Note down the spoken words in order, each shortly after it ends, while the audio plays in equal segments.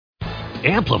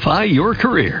Amplify your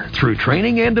career through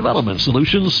training and development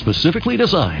solutions specifically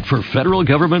designed for federal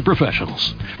government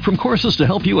professionals. From courses to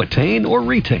help you attain or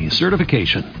retain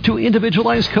certification, to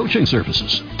individualized coaching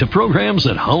services, to programs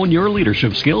that hone your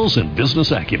leadership skills and business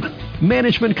acumen,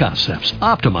 Management Concepts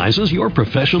optimizes your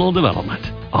professional development.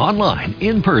 Online,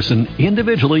 in person,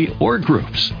 individually, or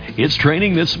groups, it's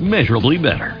training that's measurably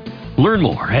better. Learn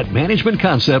more at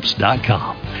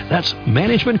managementconcepts.com. That's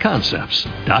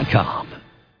managementconcepts.com.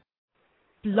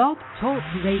 Blog Talk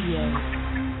Radio.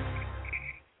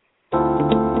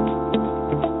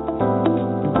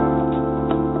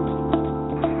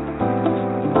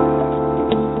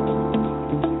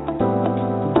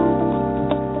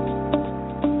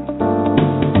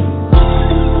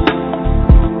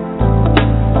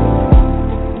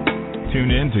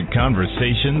 Tune in to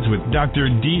Conversations with Dr.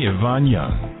 D. Yvonne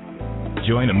Young.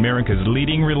 Join America's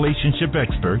leading relationship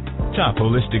expert, top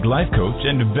holistic life coach,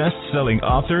 and best-selling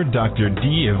author Dr.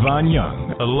 D. Yvonne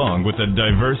Young, along with a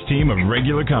diverse team of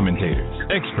regular commentators,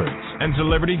 experts, and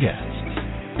celebrity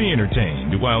guests. Be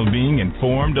entertained while being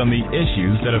informed on the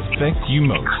issues that affect you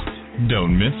most.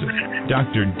 Don't miss it.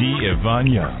 Dr. D. Yvonne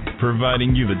Young,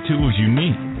 providing you the tools you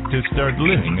need to start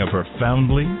living a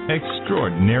profoundly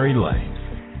extraordinary life.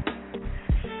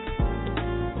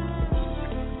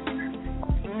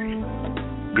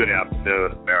 Good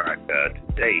afternoon, America.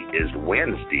 Today is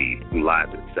Wednesday, July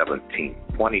the 17th,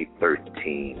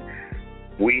 2013.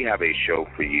 We have a show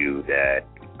for you that,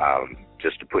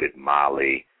 just to put it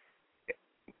mildly,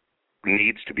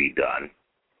 needs to be done.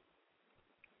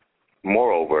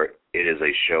 Moreover, it is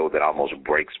a show that almost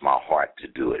breaks my heart to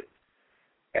do it.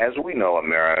 As we know,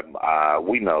 America,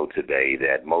 we know today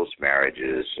that most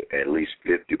marriages, at least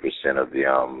 50% of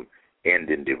them, end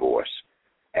in divorce.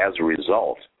 As a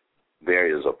result, there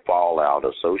is a fallout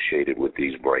associated with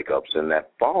these breakups, and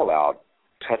that fallout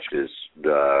touches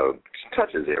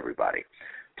everybody. It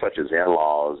touches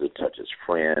in-laws, it touches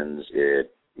friends,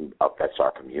 it affects our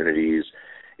communities,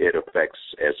 it affects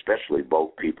especially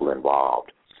both people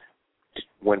involved.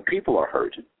 When people are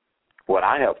hurt, what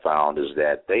I have found is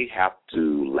that they have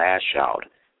to lash out.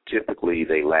 Typically,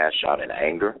 they lash out in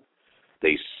anger.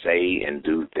 They say and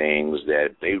do things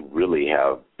that they really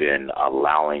have been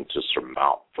allowing to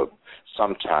surmount for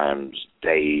sometimes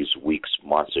days, weeks,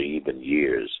 months, or even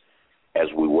years.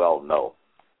 As we well know,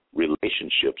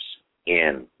 relationships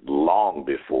end long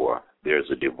before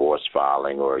there's a divorce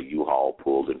filing or a U-Haul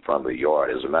pulled in front of the yard.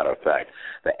 As a matter of fact,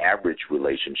 the average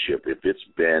relationship, if it's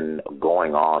been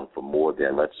going on for more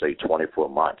than, let's say, 24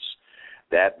 months,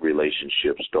 that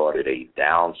relationship started a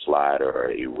downslide or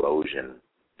erosion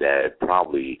that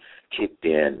probably kicked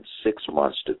in 6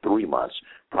 months to 3 months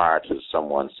prior to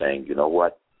someone saying, you know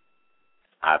what,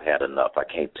 I've had enough. I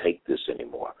can't take this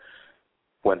anymore.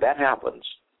 When that happens,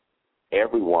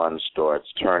 everyone starts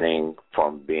turning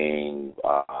from being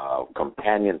a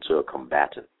companion to a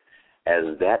combatant.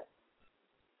 As that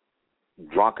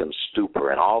drunken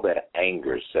stupor and all that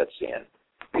anger sets in,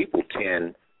 people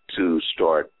tend to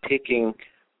start picking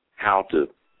how to,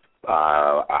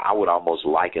 I would almost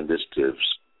liken this to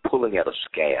pulling at a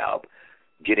scab,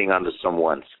 getting under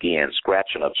someone's skin,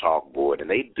 scratching a chalkboard, and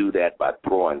they do that by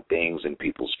throwing things in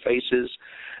people's faces.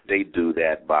 They do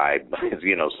that by,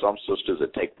 some sisters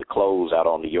that take the clothes out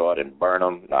on the yard and burn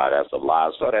them. That's a lie.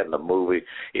 I saw that in the movie.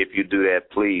 If you do that,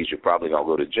 please, you're probably going to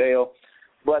go to jail.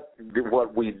 But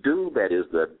what we do that is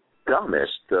the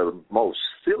dumbest, the most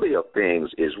silly of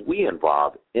things is we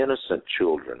involve innocent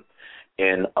children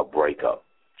in a breakup.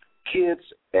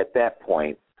 Kids at that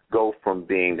point go from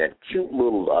being that cute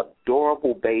little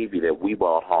adorable baby that we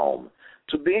brought home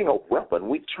to being a weapon.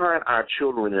 We turn our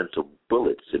children into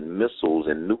bullets and missiles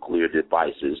and nuclear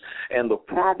devices. And the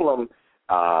problem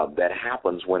that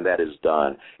happens when that is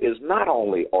done is not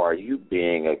only are you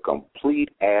being a complete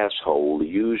asshole to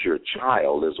use your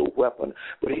child as a weapon,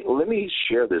 but let me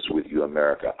share this with you,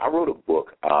 America. I wrote a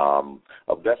book,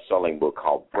 a best-selling book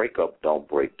called Break Up, Don't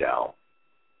Break Down.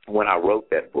 When I wrote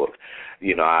that book,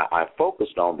 I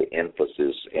focused on the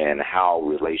emphasis and how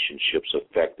relationships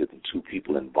affected the two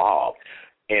people involved.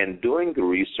 And doing the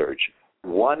research,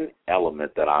 one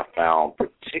element that I found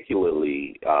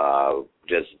particularly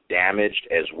just damaged,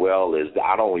 as well as,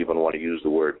 I don't even want to use the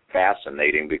word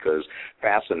fascinating, because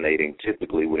fascinating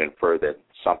typically would infer that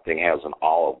something has an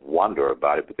awe of wonder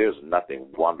about it, but there's nothing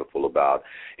wonderful about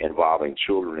involving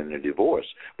children in a divorce.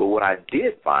 But what I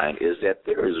did find is that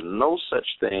there is no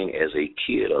such thing as a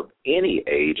kid of any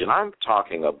age, and I'm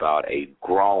talking about a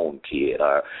grown kid,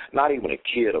 not even a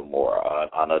kid or more,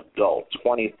 an adult,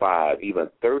 25, even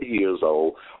 30 years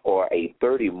old, or a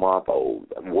 30-month-old,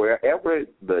 wherever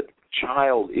the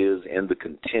child is in the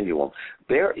continuum,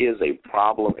 there is a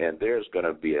problem, and there's going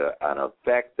to be an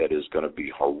effect that is going to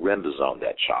be horrendous on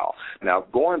that child. Now,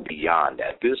 going beyond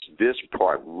that, this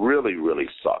part really, really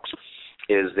sucks,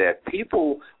 is that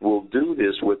people will do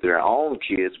this with their own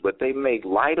kids, but they make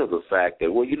light of the fact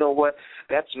that, well, you know what,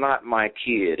 that's not my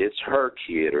kid, it's her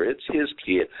kid, or it's his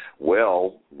kid.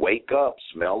 Well, wake up,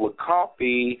 smell the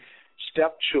coffee.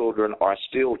 Stepchildren are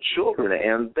still children,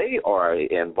 and they are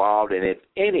involved in, if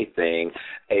anything,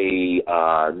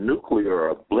 a nuclear or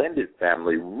a blended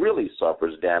family really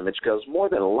suffers damage, because more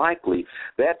than likely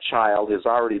that child has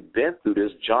already been through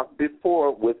this junk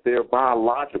before with their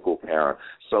biological parent.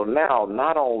 So now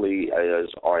not only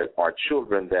are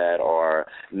children that are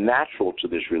natural to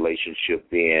this relationship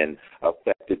being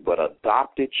affected, but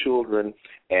adopted children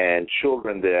and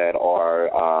children that are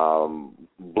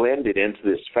blended into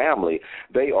this family,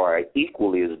 they are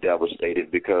equally as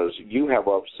devastated, because you have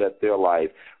upset their life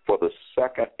for the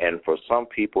second and for some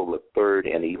people the third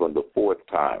and even the fourth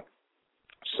time.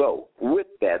 So with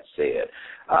that said,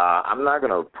 I'm not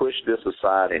going to push this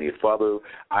aside any further.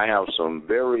 I have some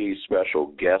very special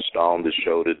guests on the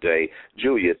show today.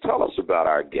 Julia, tell us about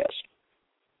our guest.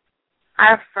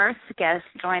 Our first guest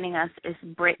joining us is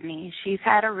Brittany. She's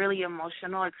had a really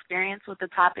emotional experience with the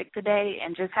topic today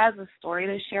and just has a story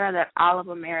to share that all of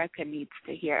America needs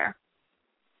to hear.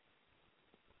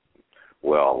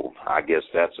 Well, I guess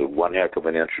that's one heck of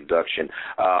an introduction.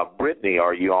 Brittany,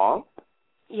 are you on?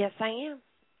 Yes, I am.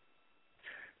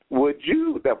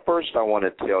 First I want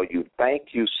to tell you,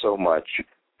 thank you so much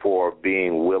for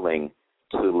being willing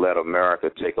to let America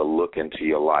take a look into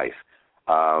your life.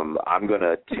 I'm going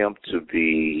to attempt to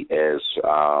be as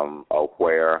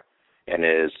aware and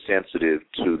as sensitive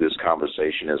to this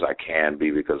conversation as I can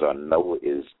be, because I know it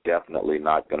is definitely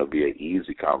not going to be an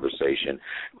easy conversation.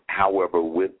 However,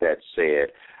 with that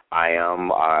said, I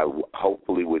am,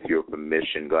 hopefully with your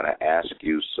permission, going to ask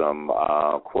you some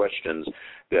questions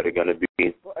that are going to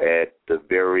be at the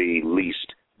very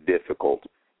least difficult,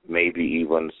 maybe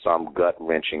even some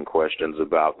gut-wrenching questions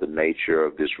about the nature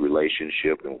of this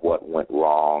relationship and what went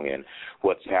wrong and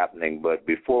what's happening. But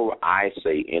before I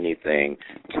say anything,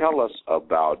 tell us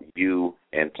about you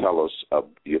and tell us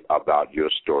about your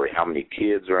story. How many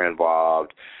kids are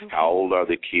involved? Okay. How old are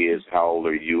the kids? How old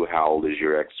are you? How old is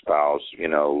your ex-spouse?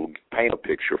 Paint a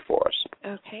picture for us.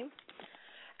 Okay.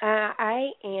 I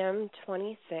am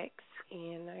 26,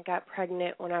 and I got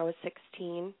pregnant when I was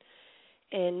 16.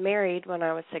 And married when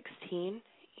I was 16,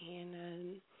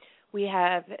 and we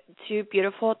have two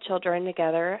beautiful children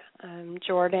together,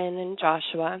 Jordan and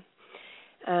Joshua.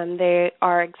 They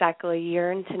are exactly a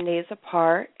year and 10 days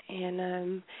apart, and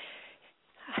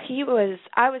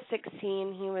I was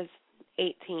 16, he was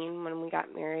 18 when we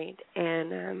got married,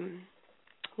 and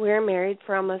we were married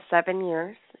for almost 7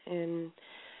 years, and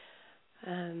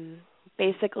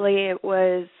basically it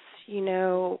was,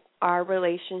 our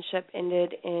relationship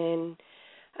ended in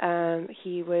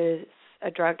he was a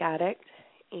drug addict,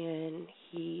 and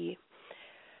he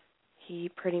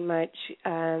pretty much,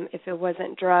 if it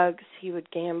wasn't drugs, he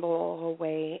would gamble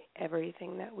away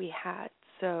everything that we had.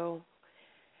 So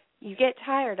you get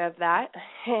tired of that,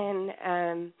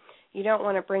 and you don't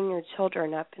want to bring your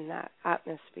children up in that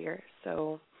atmosphere.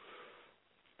 So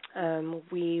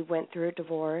we went through a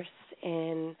divorce,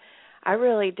 and I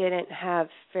really didn't have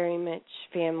very much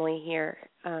family here.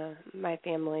 My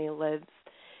family lives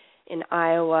in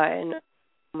Iowa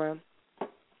and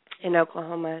in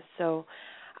Oklahoma, so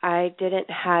I didn't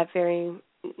have very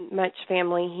much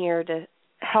family here to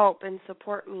help and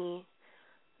support me,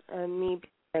 me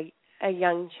being a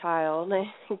young child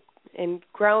and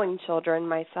growing children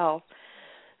myself.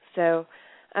 So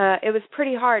it was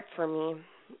pretty hard for me,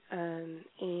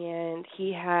 and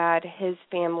he had his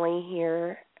family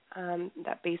here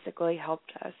that basically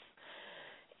helped us,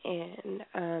 and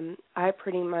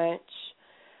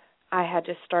I had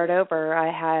to start over. I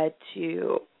had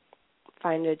to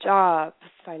find a job,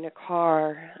 find a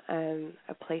car,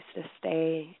 a place to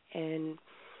stay. And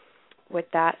with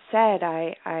that said,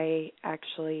 I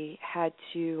actually had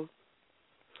to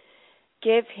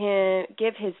give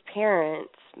his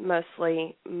parents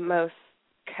most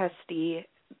custody,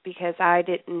 because I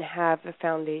didn't have a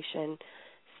foundation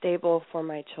stable for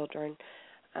my children,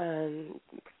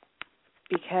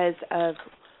 because of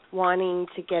wanting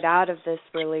to get out of this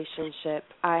relationship.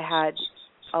 I had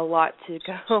a lot to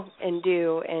go and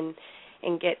do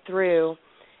and get through,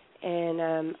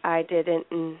 and I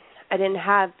didn't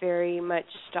have very much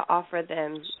to offer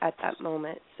them at that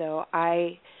moment. So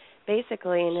I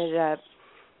basically ended up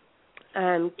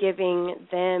giving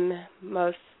them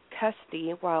most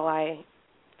custody while I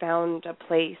found a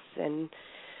place and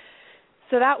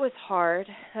So that was hard.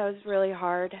 That was really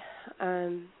hard.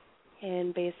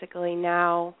 And basically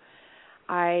now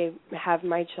I have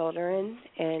my children,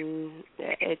 and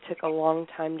it took a long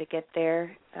time to get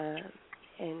there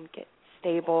and get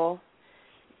stable.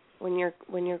 When you're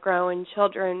growing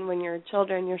children, when you're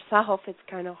children yourself, it's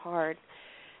kind of hard.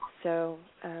 So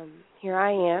here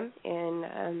I am,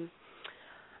 and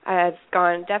I've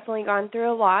definitely gone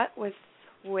through a lot with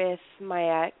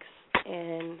my ex,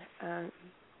 and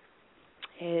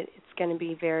it's going to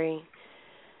be very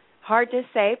hard to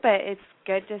say, but it's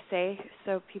good to say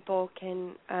so people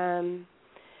can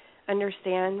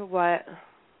understand what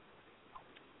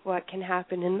can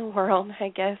happen in the world, I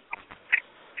guess.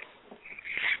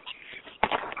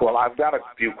 Well, I've got a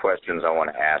few questions I want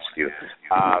to ask you.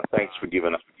 Thanks for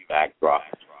giving us the backdrop.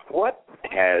 What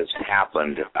has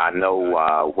happened? I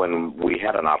know when we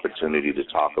had an opportunity to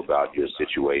talk about your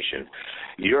situation,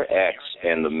 your ex,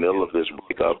 in the middle of this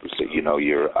breakup, you know,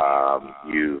 you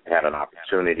had an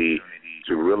opportunity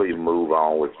to really move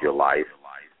on with your life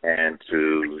and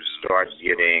to start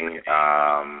getting.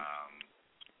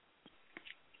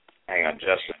 Hang on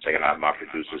just a second. My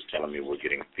producer's telling me we're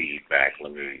getting feedback.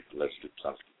 Let's do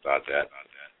something about that.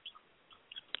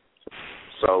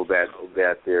 So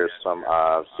that there's some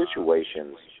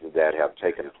situations that have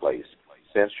taken place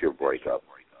since your breakup.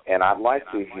 And I'd like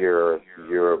to hear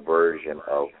your version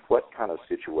of what kind of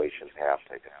situations have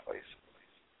taken place.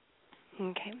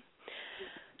 Okay.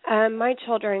 My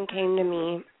children came to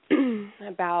me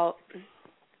about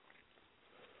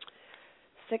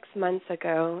 6 months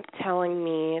ago telling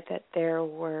me that there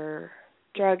were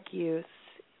drug use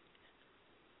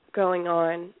going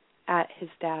on at his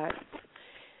dad's.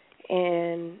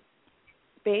 And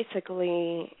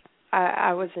basically,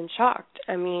 I was in shock.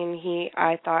 I mean,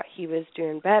 I thought he was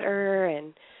doing better,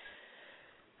 and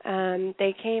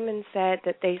they came and said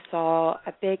that they saw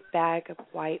a big bag of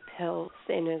white pills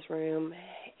in his room,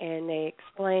 and they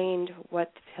explained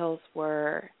what the pills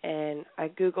were, and I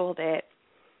Googled it,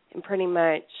 and pretty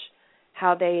much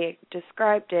how they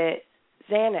described it,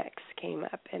 Xanax came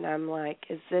up, and I'm like,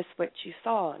 is this what you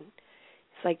saw? And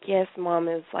it's like, yes, Mom,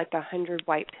 it was like 100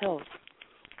 white pills.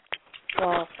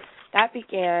 Well, that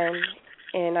began,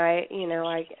 and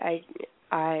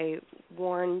I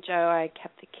warned Joe. I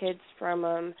kept the kids from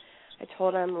him. I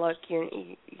told him, look,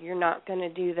 you're not going to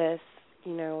do this.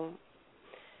 You know,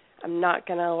 I'm not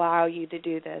going to allow you to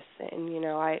do this. And, you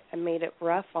know, I made it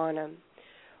rough on him.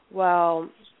 Well,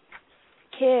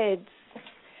 kids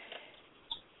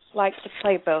like to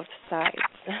play both sides.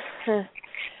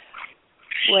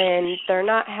 When they're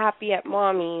not happy at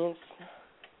Mommy's,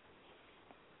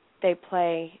 they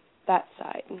play that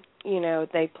side. You know,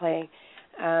 they play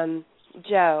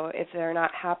Joe. If they're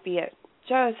not happy at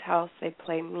Joe's house, they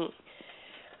play me.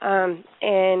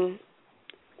 And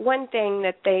one thing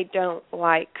that they don't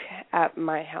like at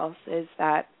my house is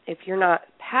that if you're not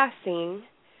passing,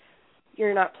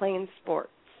 you're not playing sports.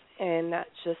 And that's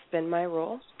just been my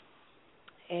rule.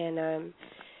 And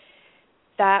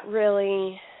that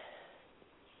really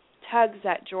tugs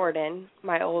at Jordan,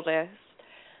 my oldest,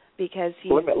 because he's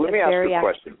let me ask you a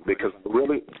question, active. because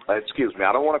really, excuse me,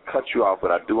 I don't want to cut you off, but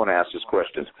I do want to ask this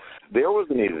question. There was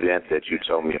an event that you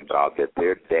told me about that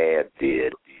their dad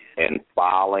did in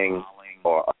filing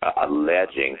or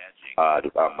alleging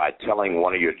by telling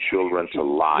one of your children to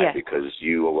lie, yes, because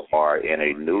you are in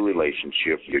a new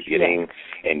relationship. You're getting,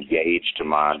 yes, engaged, to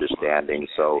my understanding.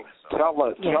 So tell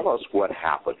us what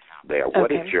happened there. Okay. What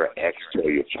did your ex tell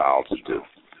your child to do?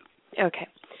 Okay.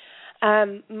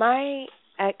 My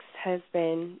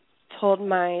ex-husband told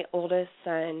my oldest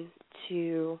son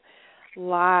to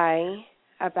lie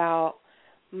about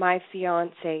my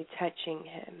fiance touching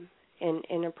him in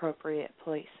inappropriate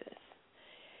places.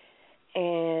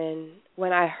 And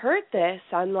when I heard this,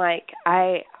 I'm like,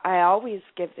 I always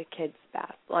give the kids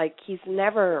bath. Like, he's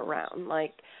never around.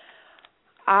 Like,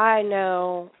 I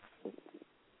know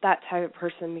that type of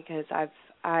person because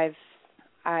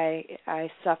I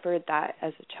suffered that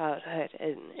as a childhood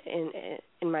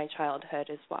in my childhood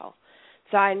as well.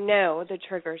 So I know the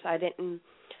triggers. I didn't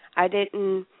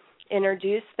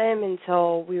introduce them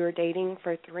until we were dating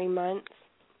for 3 months.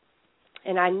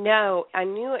 And I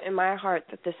knew in my heart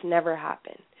that this never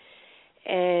happened.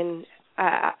 And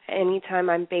anytime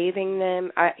I'm bathing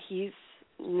them, he's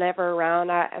never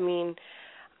around. I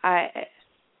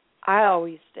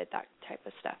always did that type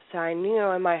of stuff. So I knew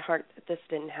in my heart that this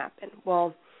didn't happen.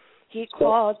 Well, he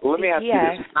called. Let me ask you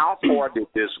this: how far did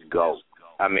this go?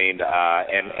 I mean,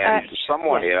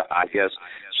 someone here, I guess,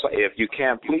 so if you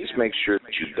can, please make sure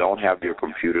that you don't have your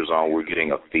computers on. We're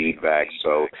getting a feedback,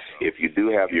 so if you do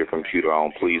have your computer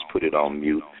on, please put it on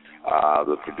mute.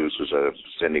 The producers are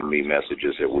sending me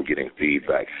messages that we're getting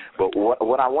feedback. But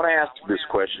what I want to ask this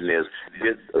question is,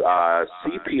 did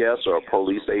CPS or a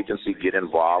police agency get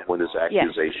involved when this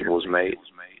accusation was made?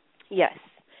 Yes,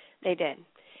 they did.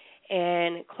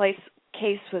 And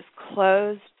case was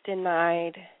closed,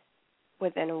 denied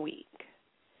within a week.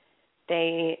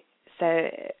 They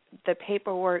said the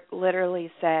paperwork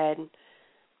literally said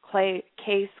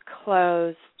case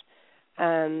closed,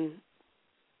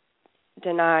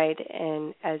 denied,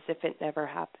 and as if it never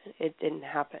happened. It didn't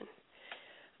happen.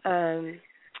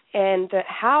 And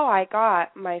how I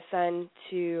got my son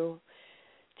to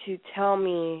tell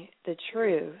me the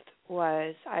truth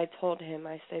was I told him,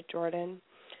 I said, Jordan,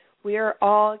 we are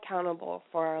all accountable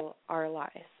for our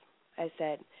lives. I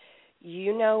said,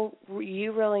 you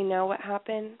really know what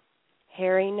happened.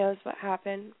 Harry knows what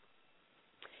happened.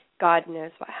 God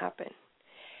knows what happened.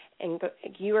 And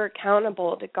you are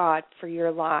accountable to God for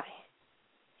your lie.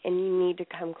 And you need to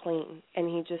come clean. And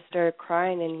he just started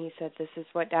crying, and he said, this is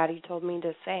what Daddy told me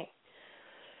to say.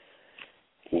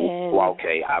 And well,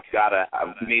 okay, I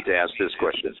need to ask this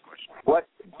question. What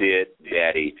did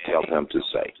Daddy tell him to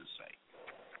say?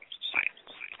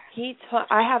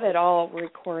 I have it all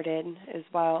recorded as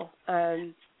well.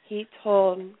 He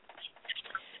told,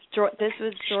 this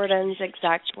was Jordan's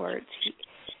exact words,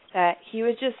 that he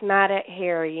was just mad at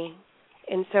Harry,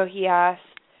 and so he asked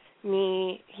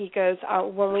me, he goes,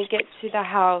 when we get to the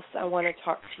house, I want to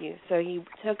talk to you. So he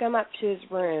took him up to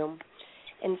his room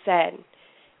and said,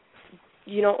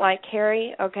 you don't like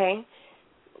Harry? Okay,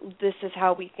 this is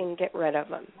how we can get rid of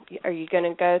him. Are you going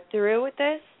to go through with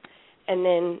this? And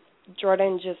then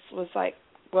Jordan just was like,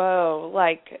 whoa,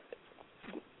 like,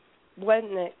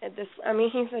 wasn't it this? I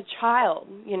mean, he's a child,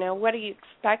 what do you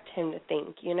expect him to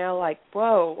think, like,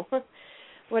 whoa,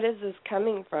 what is this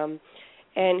coming from?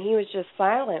 And he was just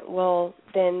silent. Well,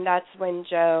 then that's when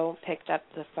Joe picked up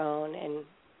the phone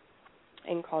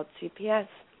and called CPS.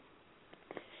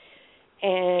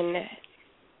 And,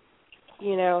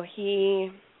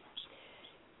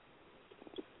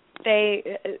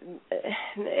 the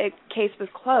case was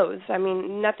closed. I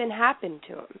mean, nothing happened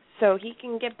to him. So he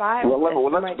can get by with this. Well,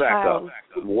 let's back up.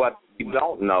 What we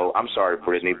don't know, I'm sorry,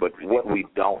 Brittany, but what we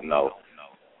don't know,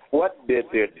 what did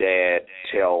their dad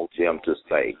tell them to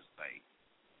say?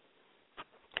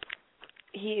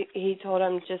 He told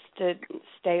him just to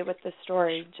stay with the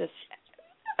story. Just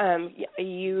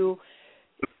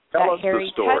Tell us Harry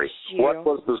the story. touched you. What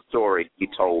was the story he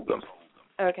told them?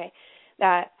 Okay,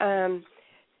 that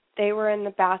they were in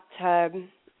the bathtub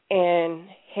and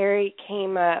Harry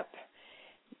came up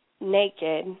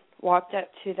naked, walked up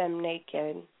to them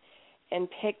naked, and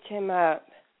picked him up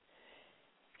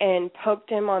and poked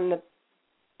him on the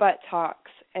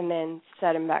buttocks and then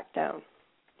set him back down.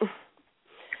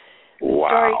 Wow.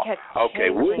 Story kept okay,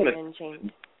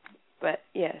 changing. But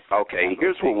yes. Okay,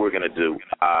 here's what we're going to do.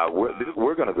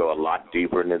 We're going to go a lot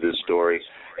deeper into this story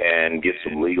and get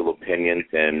some legal opinions.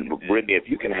 And Brittany, if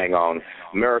you can hang on,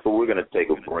 America, we're going to take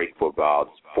a break for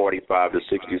about 45 to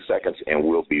 60 seconds, and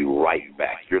we'll be right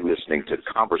back. You're listening to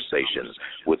Conversations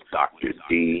with Dr.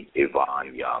 D.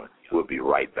 Yvonne Young. We'll be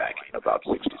right back in about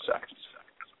 60 seconds.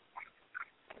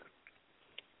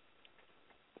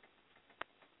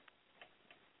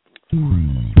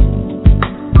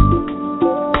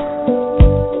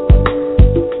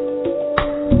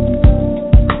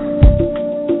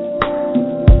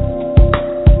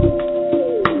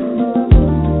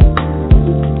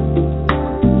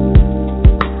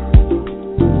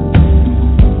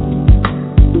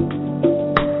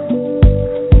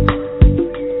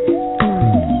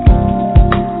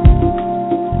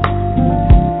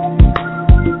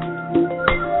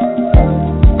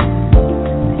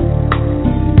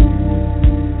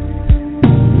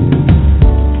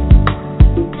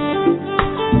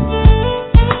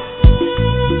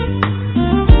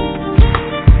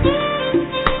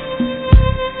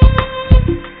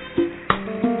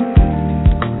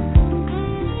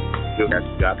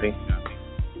 Got me?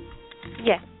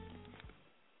 Yes.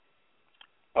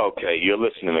 Okay, you're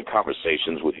listening to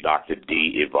Conversations with Dr.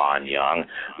 D. Yvonne Young.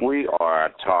 We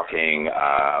are talking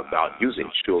about using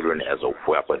children as a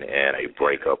weapon in a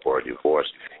breakup or a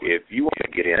divorce. If you want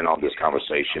to get in on this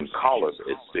conversation, call us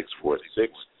at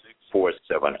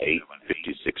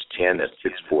 646-478-5610. That's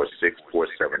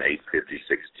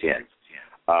 646-478-5610.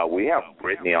 We have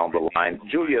Brittany on the line.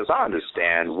 Julia, as I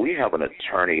understand, we have an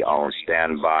attorney on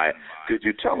standby. Could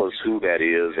you tell us who that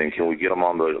is, and can we get him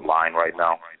on the line right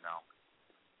now?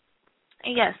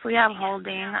 Yes, we have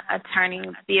holding attorney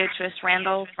Beatrice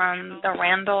Randall from the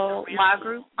Randall Law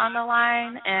Group on the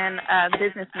line, and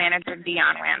business manager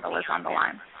Dion Randall is on the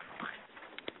line.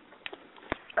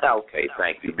 Okay,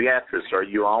 thank you. Beatrice, are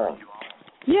you on?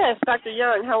 Yes, Dr.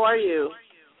 Young, how are you?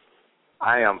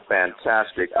 I am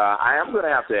fantastic. I am going to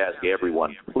have to ask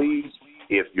everyone, please,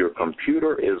 if your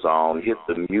computer is on, hit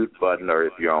the mute button, or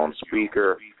if you're on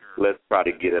speaker, let's try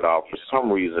to get it off. For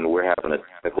some reason, we're having a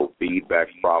technical feedback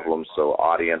problem, so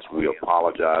audience, we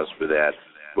apologize for that,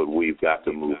 but we've got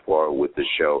to move forward with the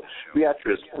show.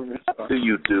 Beatrice, what do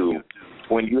you do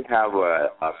when you have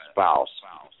a spouse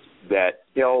that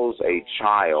tells a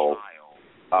child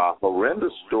a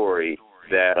horrendous story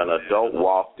that an adult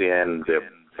walked in their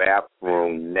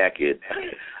bathroom naked,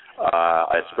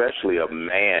 especially a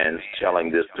man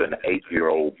telling this to an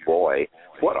 8-year-old boy?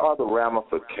 What are the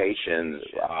ramifications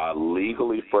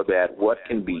legally for that? What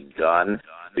can be done?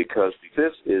 Because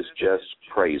this is just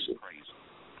crazy.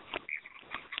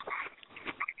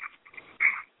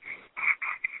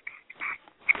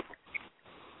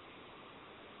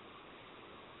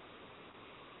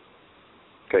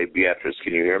 Okay, Beatrice,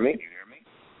 can you hear me?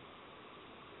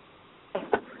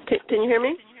 Can you hear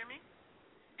me?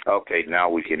 Okay, now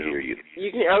we can hear you.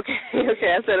 You can. Okay.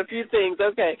 I said a few things.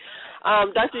 Okay,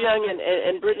 Dr. Young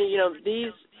and Brittany, you know,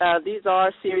 these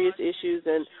are serious issues,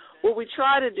 and what we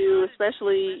try to do,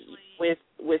 especially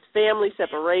with family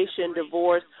separation,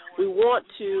 divorce, we want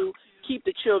to keep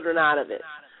the children out of it.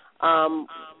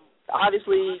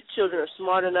 Obviously, children are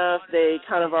smart enough. They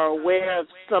kind of are aware of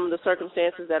some of the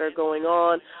circumstances that are going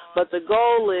on. But the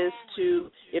goal is to,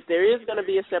 if there is going to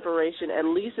be a separation, at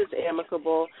least it's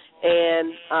amicable.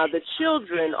 And the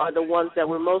children are the ones that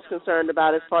we're most concerned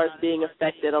about as far as being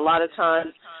affected. A lot of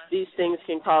times these things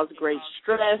can cause great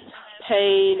stress,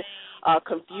 pain,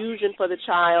 confusion for the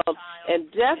child.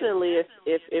 And definitely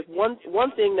if one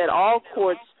thing that all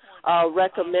courts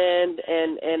recommend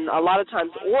and a lot of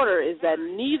times order is that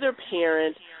neither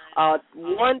parent,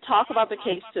 one, talk about the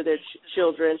case to their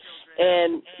children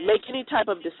and make any type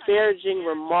of disparaging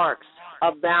remarks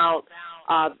about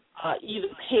either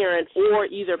parent or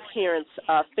either parent's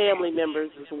family members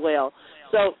as well.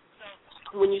 So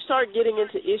when you start getting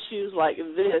into issues like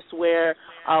this where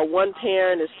one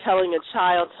parent is telling a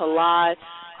child to lie,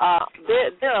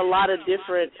 there are a lot of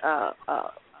different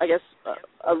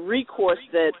a recourse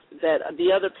that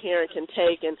the other parent can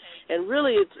take, and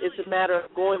really it's a matter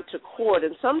of going to court.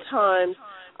 And sometimes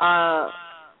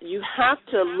you have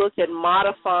to look at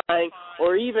modifying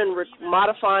or even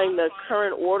modifying the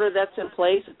current order that's in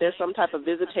place. If there's some type of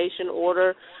visitation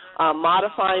order,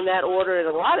 modifying that order. In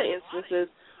a lot of instances,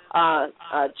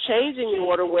 changing the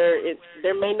order where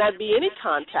there may not be any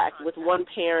contact with one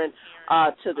parent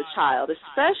to the child,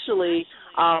 especially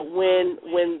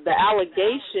when the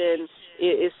allegation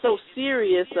is so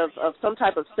serious of some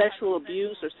type of sexual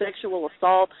abuse or sexual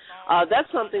assault.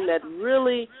 That's something that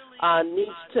really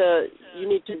you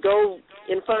need to go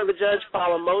in front of a judge,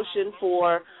 file a motion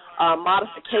for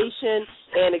modification,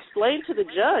 and explain to the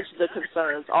judge the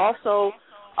concerns. Also,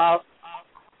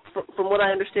 from what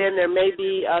I understand, there may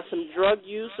be some drug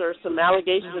use or some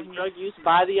allegations of drug use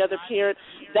by the other parent.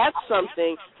 That's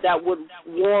something that would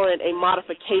warrant a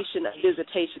modification of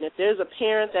visitation. If there's a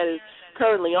parent that is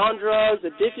currently on drugs,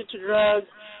 addicted to drugs,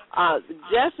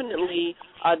 definitely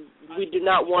we do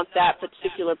not want that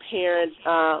particular parent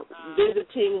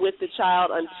visiting with the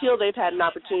child until they've had an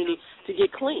opportunity to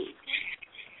get clean.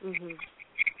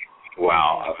 Mm-hmm.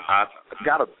 Wow. I've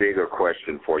got a bigger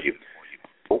question for you.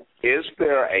 Is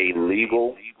there a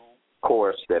legal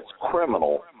course that's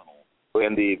criminal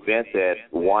in the event that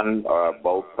one or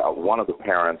both one of the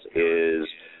parents is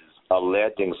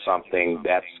alleging something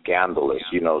that's scandalous,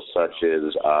 such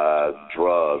as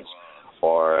drugs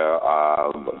or,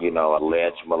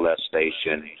 alleged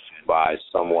molestation by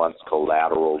someone's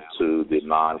collateral to the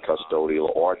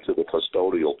non-custodial or to the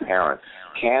custodial parent?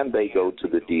 Can they go to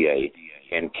the DA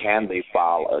and can they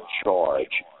file a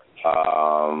charge?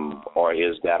 Or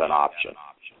is that an option?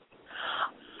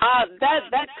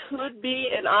 That could be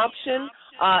an option.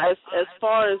 As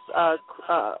far as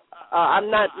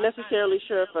I'm not necessarily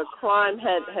sure if a crime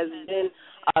has been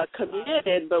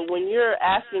committed, but when you're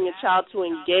asking a child to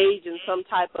engage in some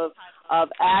type of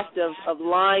act of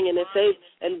lying,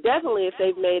 and definitely if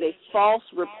they've made a false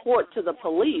report to the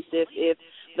police, if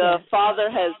the father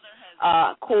has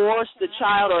coerced the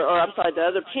child, the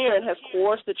other parent has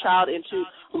coerced the child into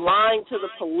lying to the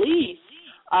police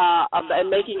and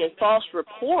making a false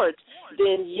report,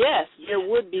 then yes, there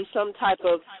would be some type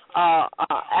of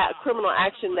criminal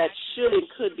action that should and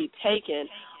could be taken.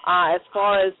 As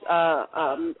far as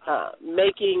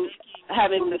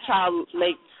having the child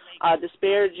make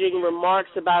disparaging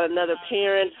remarks about another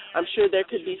parent, I'm sure there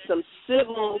could be some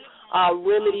civil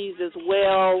remedies as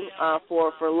well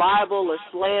for libel or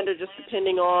slander, just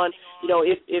depending on,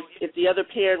 if the other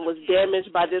parent was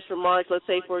damaged by this remark. Let's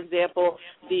say, for example,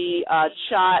 the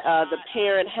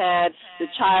parent had the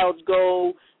child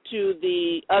go to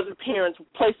the other parent's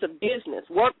place of business,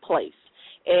 workplace,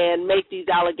 and make these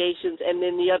allegations, and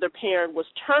then the other parent was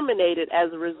terminated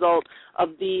as a result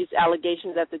of these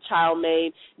allegations that the child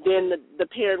made, then the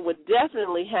parent would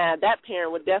definitely have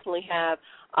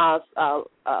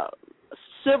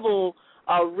civil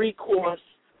recourse,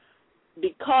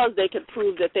 because they could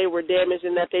prove that they were damaged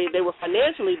and that they were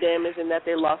financially damaged and that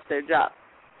they lost their job.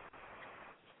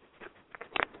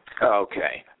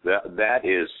 Okay, that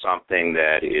is something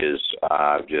that is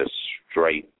just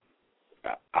straight.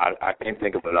 I can't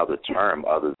think of another term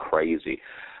other than crazy.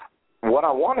 What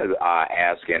I want to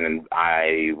ask, and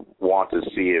I want to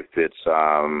see if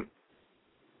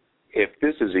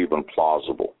this is even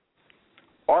plausible.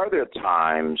 Are there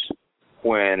times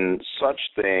when such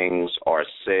things are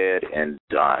said and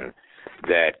done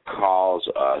that cause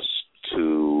us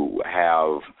to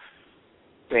have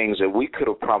things that we could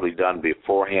have probably done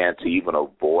beforehand to even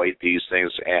avoid these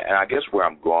things? And I guess where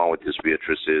I'm going with this,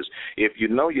 Beatrice, is if you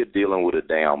know you're dealing with a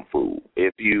damn fool,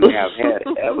 if you have had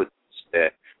evidence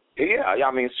that,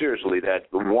 seriously,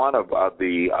 that one of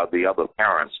the other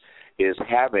parents is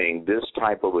having this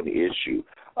type of an issue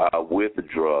with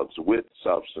drugs, with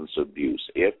substance abuse,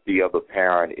 if the other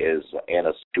parent is in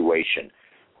a situation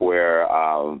where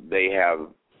they have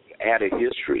had a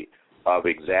history of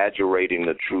exaggerating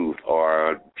the truth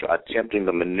or attempting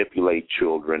to manipulate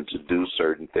children to do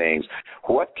certain things,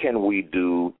 what can we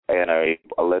do in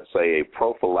let's say, a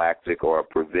prophylactic or a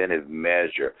preventive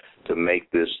measure to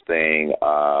make this thing,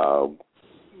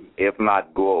 if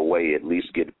not go away, at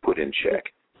least get put in check?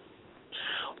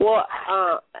 Well,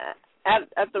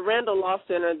 at the Randall Law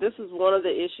Center, this is one of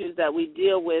the issues that we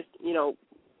deal with,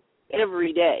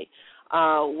 every day.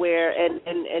 Where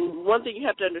one thing you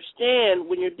have to understand,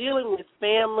 when you're dealing with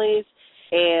families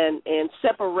and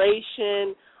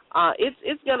separation,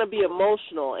 it's going to be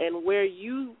emotional. And where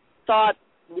you thought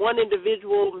one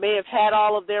individual may have had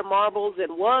all of their marbles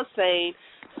and was saying,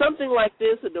 something like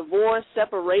this, a divorce,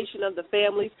 separation of the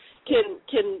families,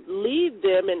 can lead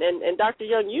them, and Dr.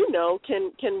 Young,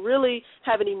 can really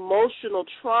have an emotional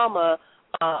trauma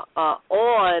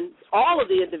on all of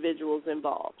the individuals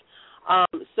involved.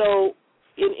 So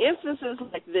in instances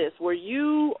like this, where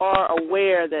you are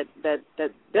aware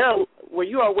where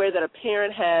you are aware that a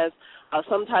parent has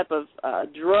some type of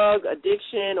drug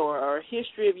addiction or a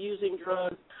history of using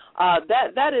drugs,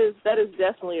 that is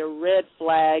definitely a red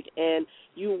flag. And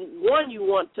you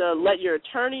want to let your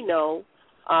attorney know.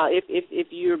 If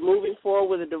you're moving forward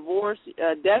with a divorce,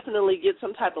 definitely get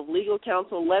some type of legal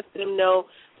counsel. Let them know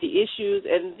the issues,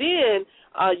 and then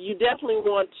you definitely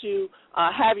want to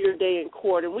have your day in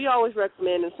court. And we always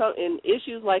recommend in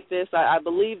issues like this, I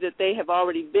believe that they have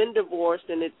already been divorced,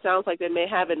 and it sounds like they may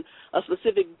have a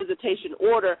specific visitation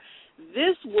order.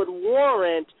 This would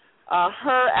warrant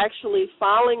her actually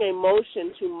filing a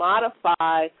motion to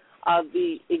modify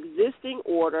the existing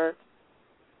order,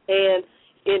 and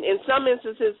in some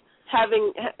instances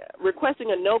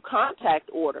requesting a no contact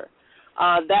order.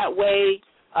 That way,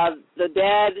 the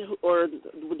dad or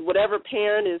whatever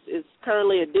parent is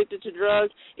currently addicted to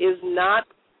drugs is not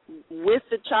with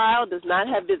the child, does not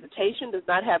have visitation, does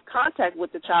not have contact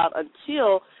with the child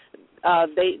until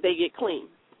they get clean.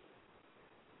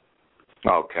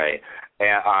 Okay.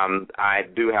 And I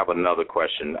do have another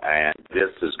question, and this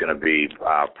is going to be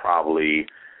probably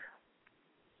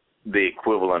the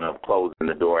equivalent of closing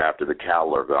the door after the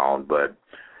cattle are gone. But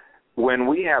when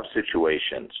we have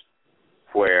situations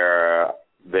where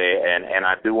and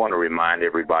I do want to remind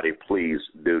everybody, please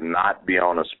do not be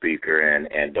on a speaker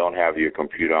and don't have your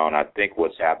computer on. I think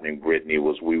what's happening, Brittany,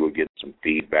 was we will get some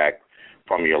feedback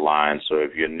from your line. So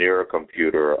if you're near a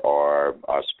computer or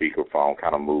a speakerphone,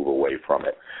 kind of move away from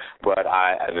it. But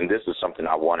and this is something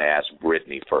I want to ask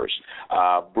Brittany first.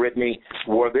 Brittany,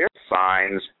 were there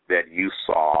signs that you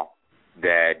saw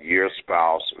that your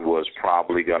spouse was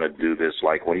probably going to do this,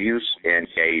 like when you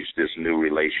engaged this new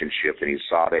relationship and he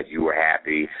saw that you were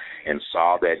happy and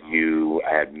saw that you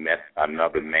had met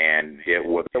another man,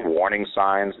 were there warning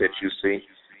signs that you see?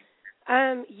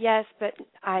 Yes, but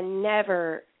I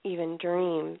never even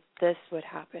dreamed this would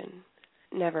happen.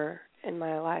 Never in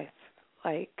my life.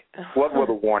 What were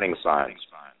the warning signs?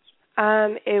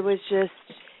 It was just,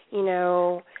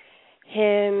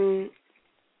 him,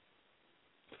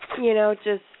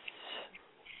 just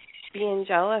being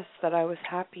jealous that I was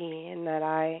happy and that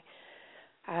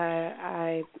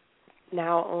I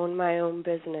now own my own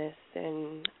business,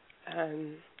 and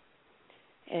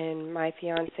and my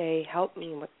fiance helped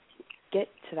me get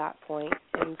to that point,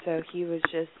 and so he was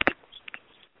just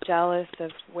jealous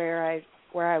of where I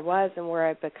was and where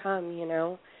I'd become,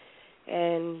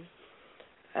 and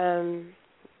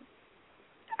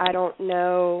I don't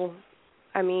know.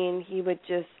 I mean, he would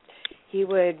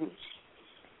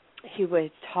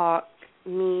talk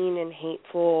mean and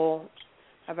hateful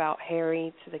about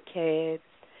Harry to the kids.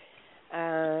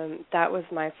 That was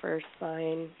my first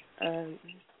sign.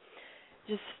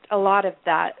 Just a lot of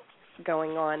that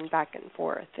going on back and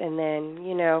forth. And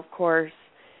then, of course,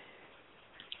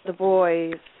 the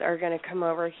boys are going to come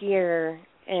over here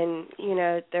and,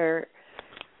 they're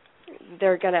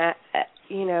going to,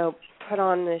 put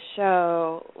on this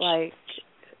show like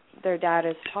their dad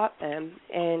has taught them.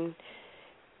 And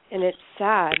it's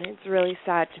sad. It's really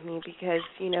sad to me because,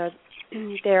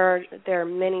 there are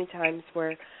many times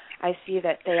where I see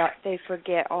that they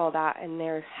forget all that and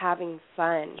they're having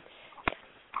fun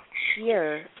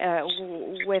here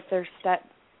with their step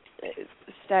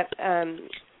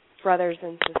brothers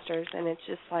and sisters, and it's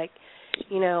just like,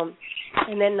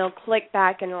 and then they'll click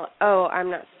back and I'm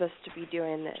not supposed to be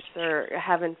doing this or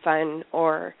having fun,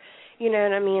 or you know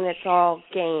what I mean? It's all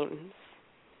games,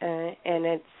 and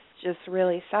it's just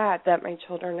really sad that my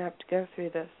children have to go through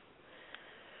this.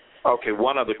 Okay,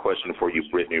 one other question for you,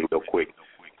 Brittany, real quick.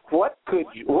 What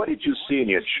did you see in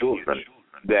your children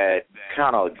that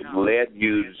kind of led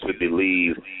you to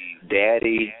believe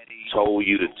Daddy told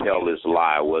you to tell this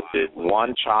lie? Was it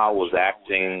one child was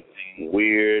acting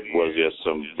weird? Was there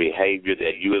some behavior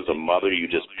that you as a mother, you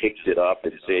just picked it up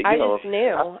and said, I just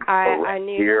knew. I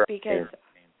knew because,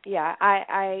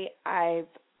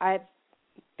 I've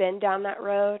been down that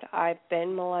road. I've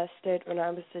been molested when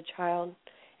I was a child,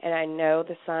 and I know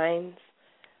the signs.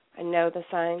 And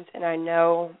I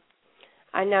know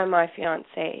my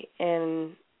fiancé,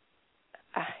 and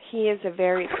he is a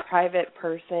very private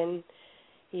person.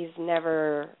 He's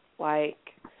never,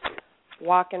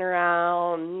 walking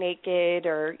around naked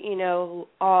or,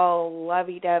 all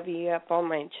lovey-dovey up on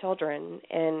my children.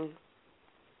 And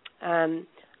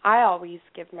I always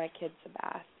give my kids a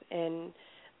bath, and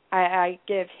I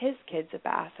give his kids a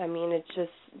bath. I mean,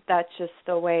 that's just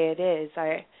the way it is.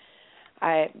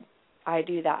 I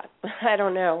do that. I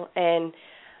don't know. And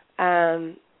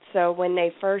so when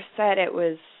they first said it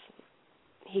was,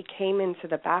 he came into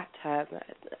the bathtub,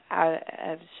 I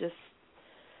was just,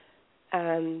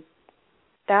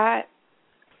 that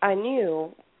I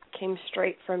knew came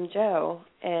straight from Joe.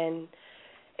 And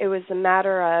it was a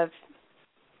matter of,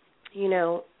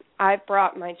 I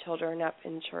brought my children up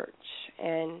in church,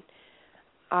 and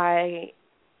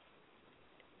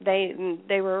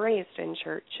they were raised in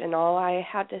church, and all I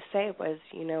had to say was,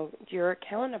 you're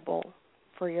accountable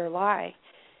for your lie.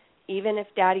 Even if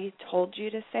Daddy told you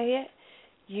to say it,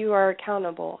 you are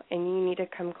accountable, and you need to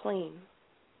come clean.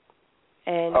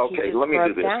 And okay, let me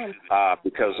do this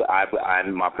because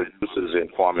my producer's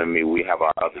informing me we have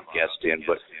our other guest in.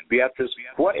 But Beatrice,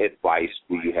 what advice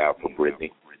do you have for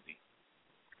Brittany?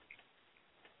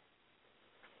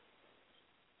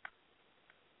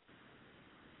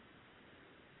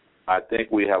 I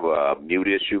think we have a mute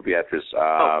issue, Beatrice.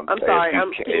 I'm sorry.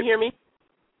 Can you hear me?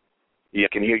 Yeah,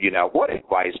 I can hear you now. What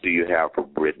advice do you have for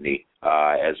Brittany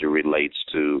as it relates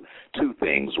to two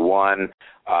things? One,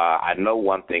 I know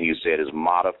one thing you said is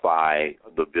modify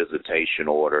the visitation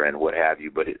order and what have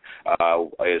you, but is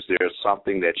there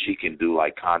something that she can do,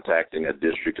 like contacting a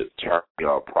district attorney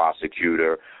or a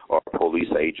prosecutor or a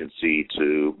police agency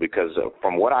because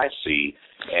from what I see,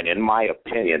 and in my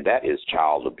opinion, that is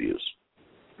child abuse.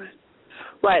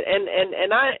 Right,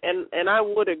 and I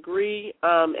would agree,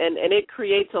 and it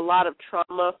creates a lot of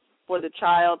trauma for the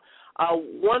child.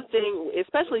 One thing,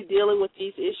 especially dealing with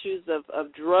these issues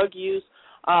of drug use,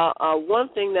 one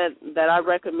thing that I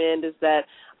recommend is that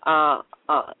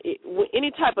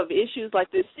any type of issues like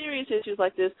this, serious issues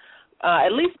like this,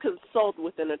 at least consult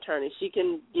with an attorney. She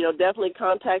can, definitely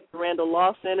contact the Randall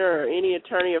Law Center or any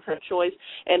attorney of her choice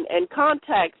and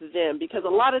contact them, because a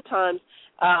lot of times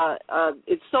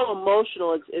it's so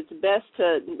emotional. It's best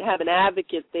to have an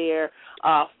advocate there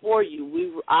for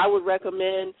you. I would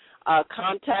recommend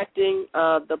contacting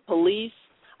the police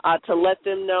to let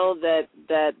them know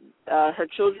that her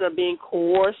children are being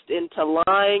coerced into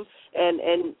lying,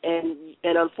 and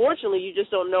unfortunately, you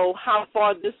just don't know how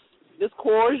far this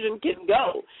coercion can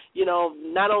go.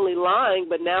 Not only lying,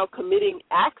 but now committing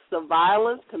acts of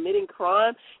violence, committing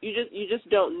crime. You just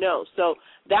don't know. So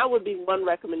that would be one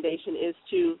recommendation, is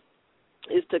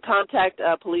to contact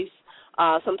police,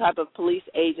 some type of police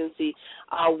agency.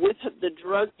 With the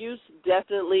drug use,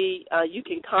 definitely you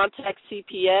can contact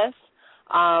CPS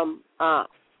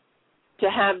to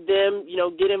have them,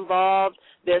 get involved.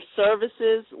 Their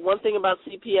services, one thing about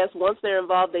CPS, once they're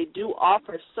involved, they do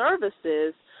offer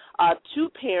services to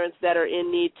parents that are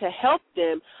in need to help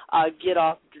them get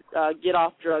off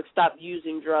drugs, stop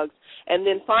using drugs. And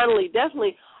then finally,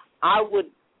 definitely, I would,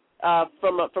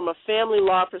 from a family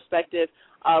law perspective,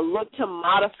 look to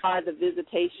modify the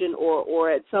visitation or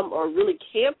really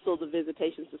cancel the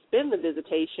visitation, suspend the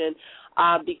visitation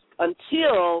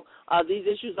until these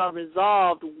issues are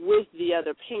resolved with the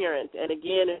other parent. And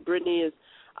again, if Brittany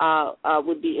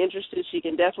would be interested, she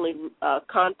can definitely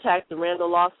contact the Randall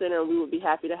Law Center, and we would be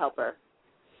happy to help her.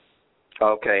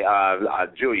 Okay,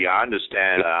 Julia, I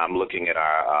understand. I'm looking at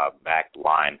our back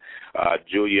line.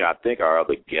 Julia, I think our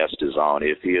other guest is on.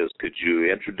 If he is, could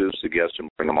you introduce the guest and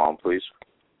bring him on, please?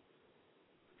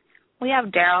 We have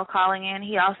Daryl calling in.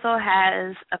 He also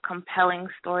has a compelling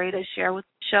story to share with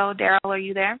the show. Daryl, are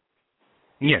you there?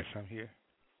 Yes, I'm here.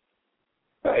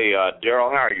 Hey, Daryl,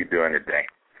 how are you doing today?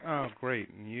 Oh, great.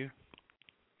 And you?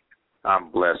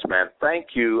 I'm blessed, man. Thank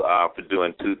you for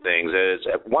doing two things.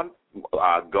 One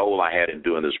goal I had in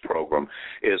doing this program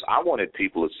is I wanted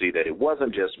people to see that it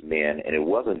wasn't just men and it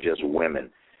wasn't just women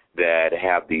that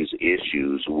have these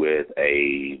issues with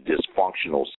a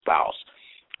dysfunctional spouse.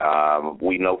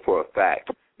 We know for a fact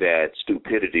that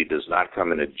stupidity does not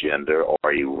come in a gender or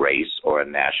a race or a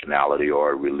nationality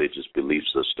or a religious belief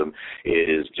system. It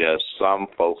is just some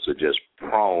folks are just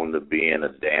prone to being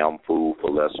a damn fool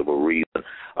for less of a reason.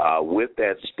 With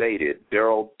that stated,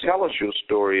 Daryl, tell us your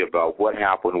story about what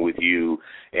happened with you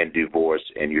and divorce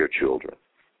and your children.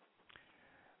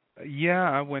 Yeah,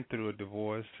 I went through a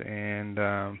divorce, and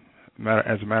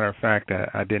as a matter of fact,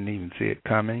 I didn't even see it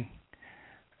coming.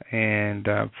 And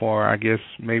for, I guess,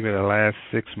 maybe the last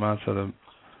 6 months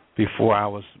before I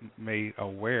was made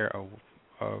aware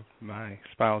of my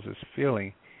spouse's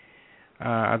feeling,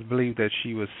 I believe that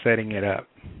she was setting it up.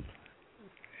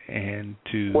 And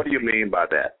what do you mean by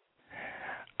that?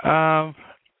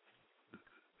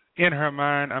 In her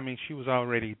mind, she was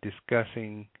already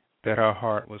discussing that her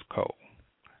heart was cold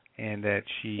and that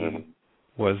she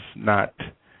was not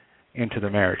into the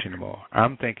marriage anymore.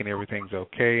 I'm thinking everything's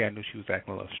okay. I knew she was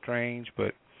acting a little strange,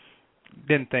 but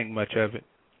didn't think much of it.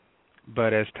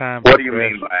 But as time What do you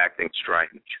mean by acting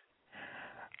strange?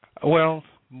 Well,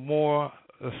 more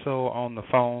so on the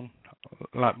phone,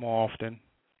 a lot more often.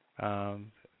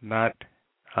 Not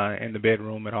in the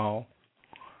bedroom at all.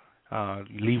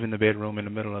 Leaving the bedroom in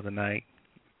the middle of the night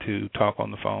to talk on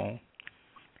the phone.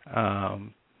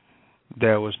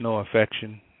 There was no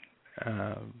affection.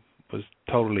 Was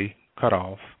totally cut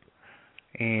off,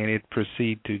 and it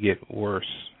proceeded to get worse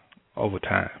over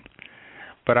time.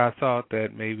 But I thought that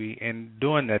maybe, and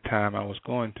during that time, I was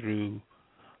going through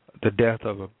the death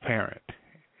of a parent,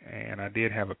 and I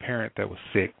did have a parent that was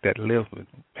sick that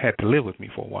had to live with me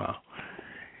for a while,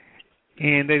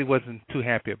 and they wasn't too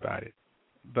happy about it.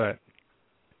 But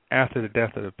after the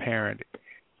death of the parent,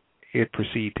 it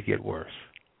proceeded to get worse.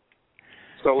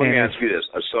 So let me ask you this.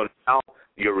 So now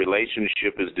your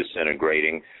relationship is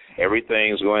disintegrating.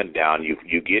 Everything's going down.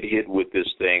 You get hit with this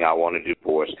thing, I want a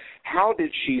divorce. How did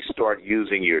she start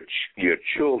using your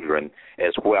children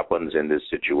as weapons in this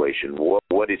situation?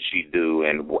 What did she do,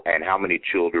 and how many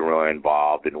children were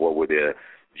involved, and what were their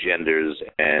genders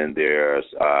and their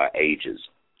ages?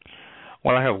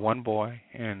 Well, I have one boy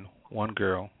and one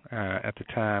girl. At the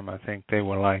time, I think they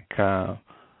were like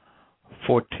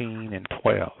 14 and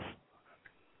 12.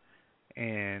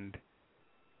 And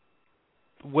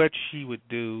what she would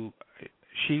do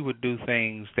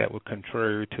things that were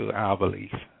contrary to our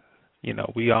belief.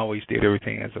 We always did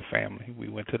everything as a family. We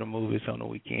went to the movies on the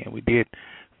weekend. We did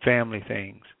family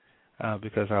things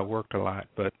because I worked a lot.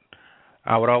 But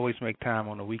I would always make time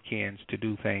on the weekends to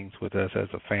do things with us as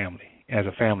a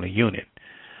family unit.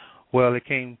 Well, it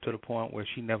came to the point where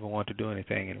she never wanted to do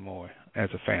anything anymore as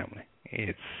a family.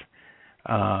 It's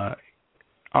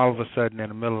all of a sudden in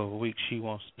the middle of a week she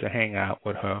wants to hang out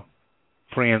with her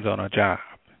friends on her job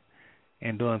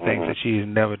and doing things that she's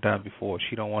never done before.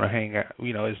 She don't want to hang out.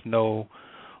 It's no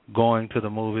going to the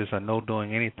movies or no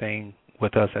doing anything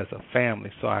with us as a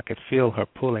family. So I could feel her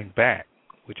pulling back,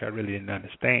 which I really didn't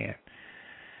understand.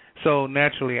 So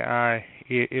naturally,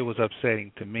 it was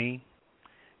upsetting to me.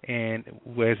 And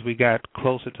as we got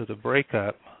closer to the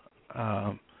breakup,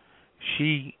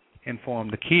 she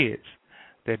informed the kids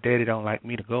that Daddy don't like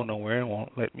me to go nowhere and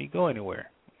won't let me go anywhere.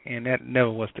 And that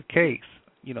never was the case.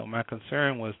 My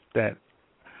concern was that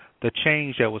the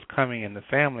change that was coming in the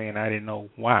family, and I didn't know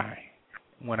why.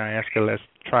 When I asked her, let's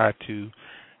try to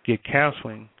get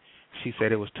counseling, she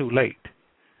said it was too late.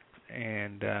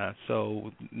 And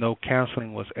so no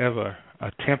counseling was ever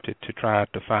attempted to try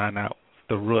to find out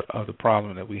the root of the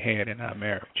problem that we had in our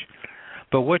marriage.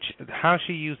 But how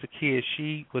she used the kids,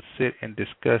 she would sit and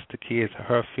discuss the kids,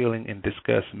 her feeling, and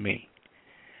discuss me.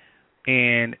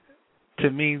 And to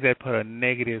me, that put a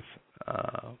negative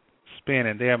spin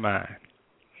in their mind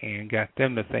and got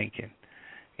them to thinking.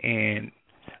 And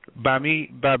by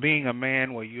being a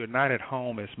man where you're not at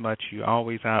home as much, you're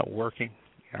always out working.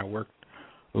 I work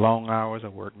long hours. I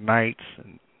work nights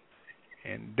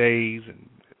and days. And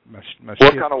my what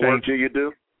kind of work do you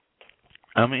do?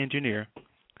 I'm an engineer,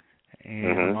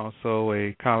 and I'm also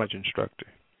a college instructor.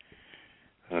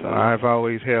 So I've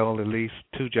always held at least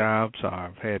 2 jobs, or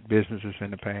I've had businesses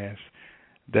in the past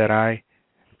that I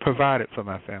provided for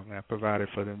my family. I provided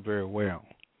for them very well.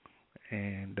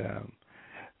 And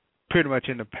pretty much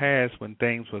in the past, when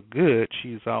things were good,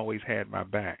 she's always had my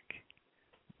back.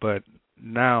 But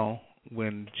now,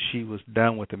 when she was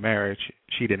done with the marriage,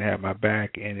 she didn't have my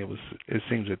back, and it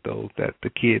seems as though that the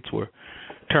kids were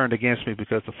turned against me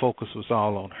because the focus was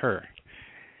all on her.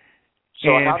 So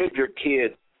how did your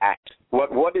kids act?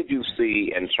 What did you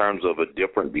see in terms of a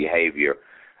different behavior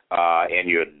in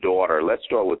your daughter? Let's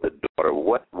start with the daughter.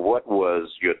 What was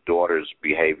your daughter's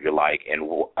behavior like, and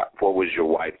what was your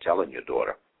wife telling your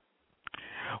daughter?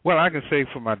 Well, I can say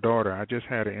for my daughter, I just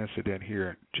had an incident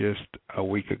here just a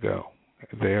week ago.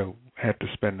 They had to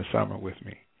spend the summer with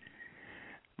me.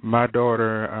 My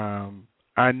daughter,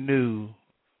 I knew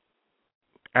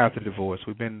after divorce,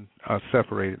 we've been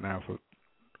separated now for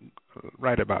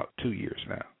right about 2 years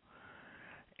now.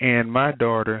 And my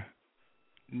daughter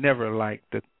never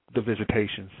liked the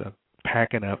visitations of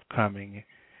packing up, coming,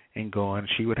 and going.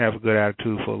 She would have a good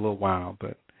attitude for a little while,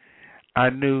 but I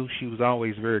knew she was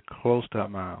always very close to her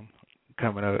mom,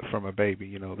 coming up from a baby.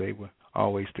 You know, they were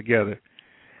always together.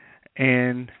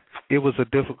 And it was a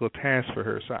difficult task for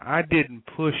her. So I didn't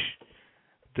push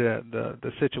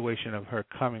the situation of her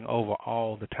coming over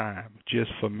all the time,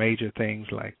 just for major things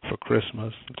like for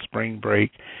Christmas, spring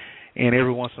break. And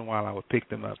every once in a while I would pick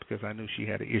them up because I knew she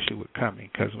had an issue with coming.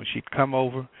 Because when she'd come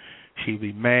over, she'd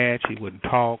be mad. She wouldn't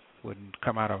talk, wouldn't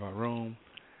come out of her room.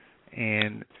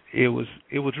 And it was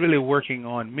really working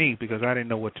on me because I didn't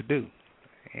know what to do.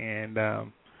 And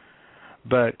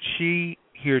but she,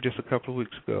 here just a couple of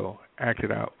weeks ago,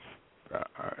 acted out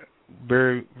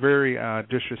very, very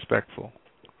disrespectful.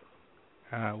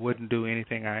 Wouldn't do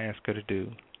anything I asked her to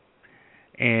do.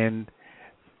 And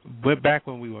went back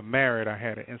when we were married, I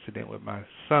had an incident with my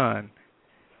son,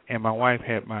 and my wife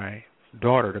had my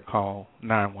daughter to call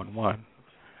 911.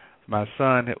 My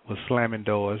son was slamming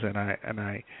doors, and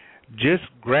I just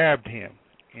grabbed him,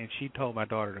 and she told my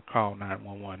daughter to call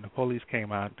 911. The police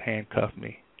came out, handcuffed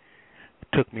me,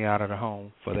 took me out of the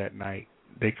home for that night.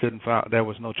 They couldn't file. There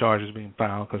was no charges being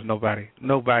filed because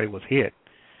nobody was hit.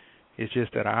 It's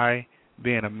just that I,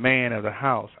 being a man of the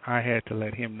house, I had to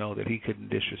let him know that he couldn't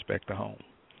disrespect the home.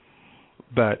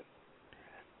 But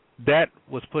that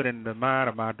was put in the mind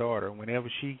of my daughter. Whenever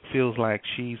she feels like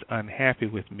she's unhappy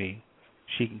with me,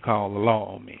 she can call the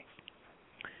law on me.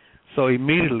 So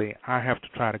immediately I have to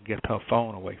try to get her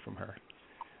phone away from her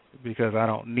because I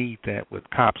don't need that with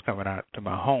cops coming out to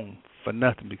my home for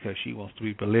nothing because she wants to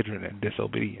be belligerent and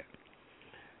disobedient.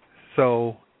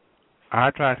 So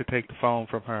I tried to take the phone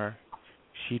from her.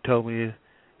 She told me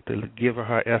to give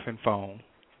her effing phone.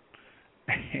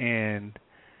 And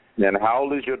how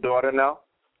old is your daughter now?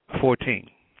 14.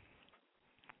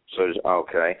 So,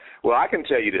 okay. Well, I can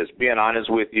tell you this, being honest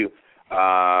with you,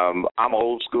 I'm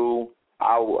old school.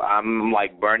 I'm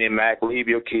like Bernie Mac, leave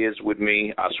your kids with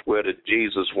me. I swear to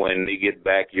Jesus, when they get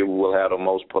back, you will have the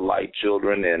most polite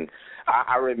children. And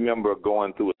I remember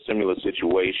going through a similar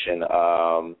situation,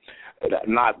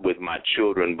 not with my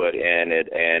children, but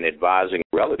and advising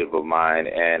a relative of mine.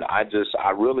 And I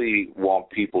really want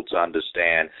people to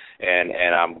understand,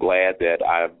 and I'm glad that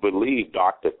I believe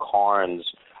Dr. Carnes,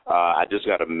 I just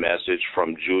got a message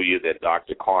from Julia that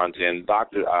Dr. Carnes, and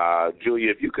Dr.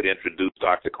 Julia, if you could introduce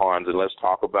Dr. Carnes and let's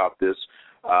talk about this,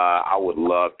 I would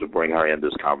love to bring her in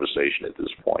this conversation at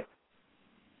this point.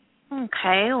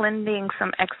 Okay, lending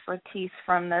some expertise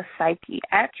from the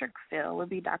psychiatric field would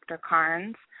be Dr.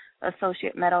 Carnes,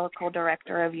 Associate Medical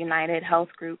Director of United Health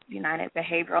Group, United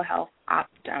Behavioral Health,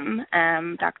 Optum.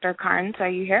 Dr. Carnes, are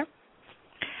you here?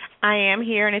 I am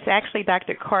here, and it's actually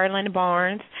Dr. Carlin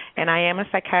Barnes, and I am a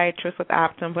psychiatrist with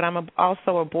Optum, but I'm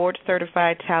also a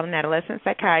board-certified child and adolescent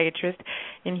psychiatrist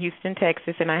in Houston,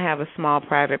 Texas, and I have a small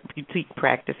private boutique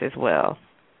practice as well.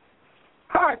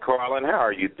 Hi, Carlin. How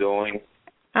are you doing?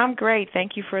 I'm great.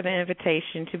 Thank you for the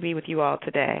invitation to be with you all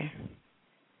today.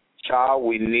 Child,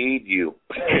 we need you.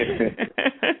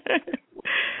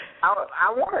 I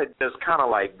want to just kind of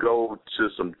like go to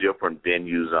some different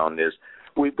venues on this.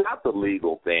 we've got the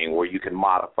legal thing where you can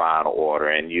modify an order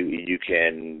and you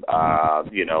can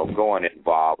go and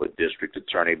involve a district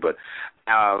attorney, but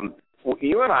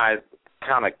you and I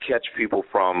kind of catch people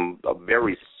from a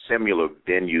very similar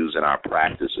venues in our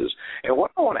practices. And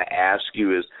what I want to ask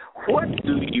you is, what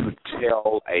do you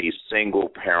tell a single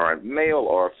parent, male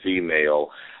or female,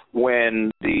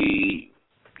 when the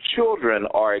children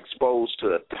are exposed to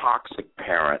a toxic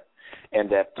parent and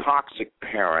that toxic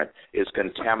parent is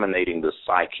contaminating the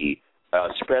psyche,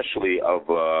 especially of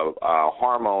a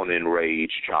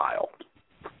hormone-enraged child?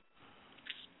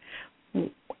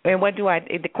 And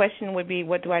the question would be,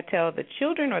 what do I tell the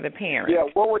children or the parents? Yeah,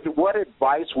 what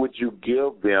advice would you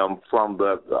give them from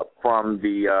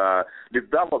the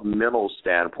developmental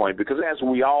standpoint? Because as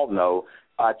we all know,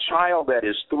 a child that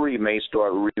is 3 may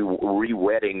start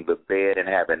re-wetting the bed and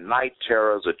having night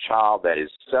terrors. A child that is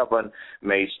 7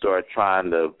 may start trying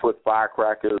to put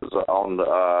firecrackers on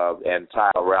and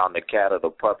tie around the cat or the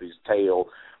puppy's tail.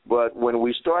 But when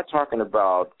we start talking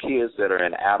about kids that are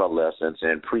in adolescence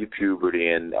and pre-puberty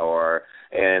and the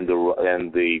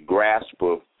grasp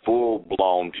of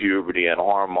full-blown puberty and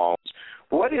hormones,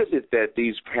 what is it that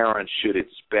these parents should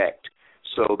expect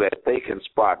so that they can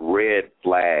spot red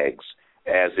flags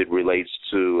as it relates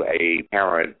to a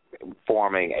parent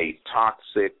forming a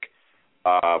toxic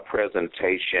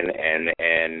presentation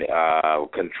and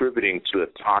contributing to a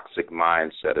toxic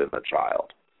mindset in a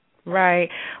child? Right.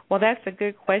 Well, that's a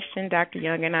good question, Dr.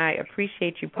 Young, and I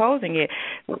appreciate you posing it.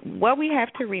 What we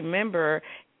have to remember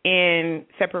in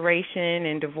separation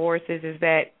and divorces is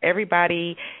that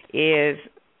everybody is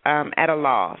at a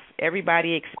loss.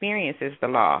 Everybody experiences the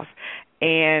loss.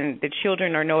 And the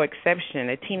children are no exception.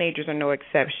 The teenagers are no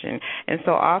exception. And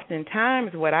so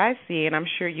oftentimes what I see, and I'm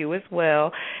sure you as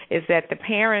well, is that the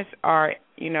parents are,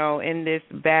 in this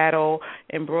battle,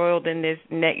 embroiled in this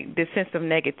sense of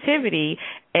negativity,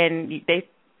 and they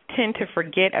tend to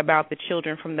forget about the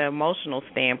children from the emotional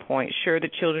standpoint. Sure,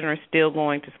 the children are still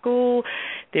going to school.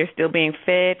 They're still being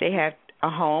fed. They have a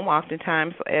home,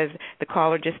 oftentimes, as the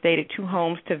caller just stated, 2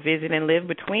 homes to visit and live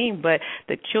between, but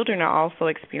the children are also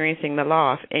experiencing the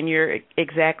loss, and you're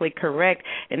exactly correct,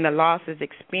 and the loss is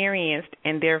experienced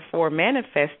and therefore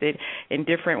manifested in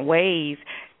different ways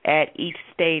at each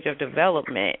stage of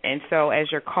development. And so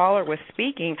as your caller was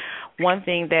speaking, one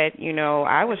thing that,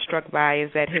 I was struck by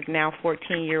is that his now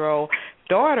 14-year-old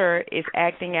daughter is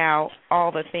acting out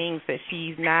all the things that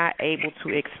she's not able to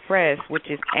express, which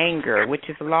is anger, which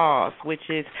is loss, which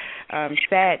is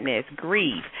sadness,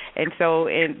 grief. And so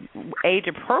in age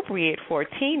appropriate for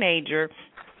a teenager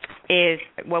is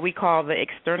what we call the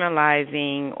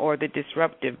externalizing or the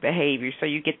disruptive behavior. So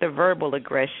you get the verbal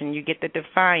aggression, you get the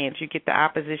defiance, you get the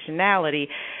oppositionality.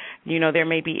 There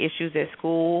may be issues at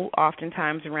school,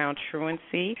 oftentimes around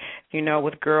truancy.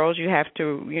 With girls, you have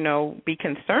to, be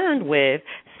concerned with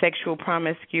sexual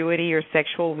promiscuity or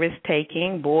sexual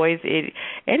risk-taking. Boys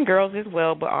and girls as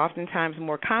well, but oftentimes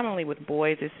more commonly with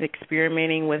boys, it's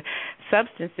experimenting with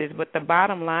substances. But the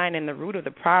bottom line and the root of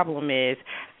the problem is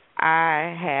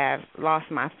I have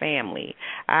lost my family.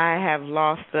 I have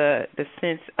lost the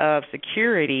sense of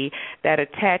security, that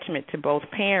attachment to both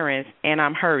parents, and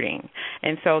I'm hurting.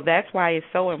 And so that's why it's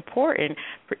so important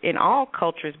in all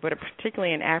cultures, but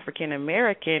particularly in African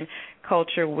American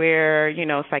culture where,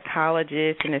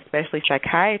 psychologists and especially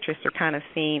psychiatrists are kind of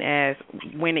seen as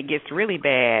when it gets really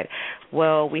bad.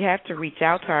 Well, we have to reach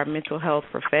out to our mental health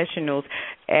professionals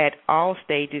at all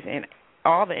stages, and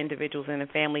all the individuals in the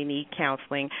family need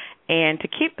counseling, and to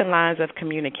keep the lines of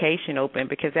communication open,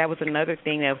 because that was another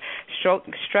thing that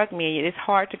struck me. It's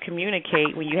hard to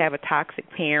communicate when you have a toxic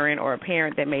parent or a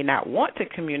parent that may not want to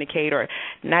communicate or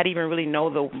not even really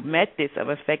know the methods of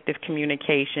effective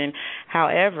communication.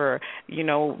 However,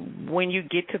 when you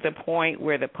get to the point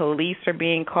where the police are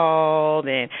being called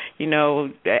and,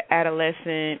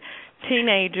 adolescent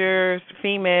teenagers,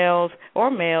 females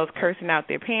or males cursing out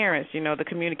their parents, the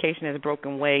communication has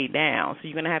broken way down. So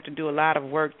you're going to have to do a lot of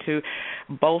work to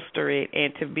bolster it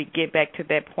and to get back to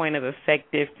that point of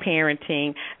effective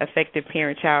parenting, effective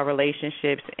parent-child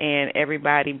relationships, and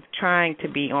everybody trying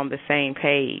to be on the same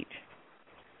page.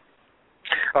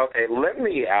 Okay, let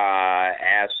me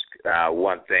ask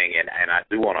one thing, and I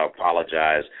do want to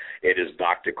apologize. It is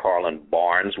Dr. Carlin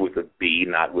Barnes with a B,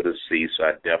 not with a C, so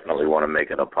I definitely want to make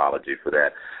an apology for that.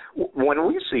 When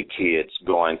we see kids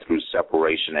going through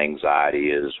separation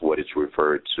anxiety, is what it's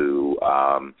referred to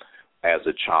as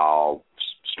a child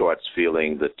starts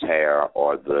feeling the tear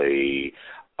or the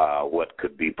what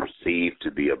could be perceived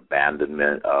to be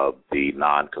abandonment of the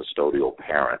non-custodial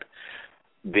parent,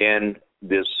 then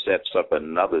this sets up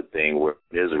another thing where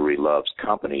misery loves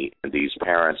company, and these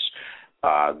parents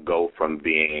go from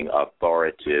being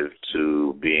authoritative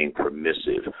to being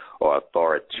permissive or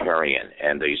authoritarian,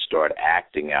 and they start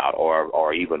acting out,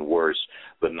 or even worse,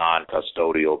 the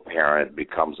non-custodial parent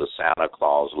becomes a Santa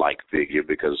Claus-like figure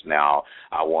because now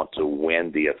I want to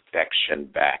win the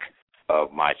affection back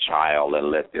of my child and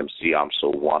let them see I'm so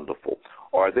wonderful.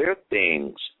 Are there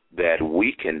things that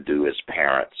we can do as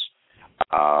parents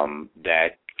that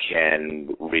can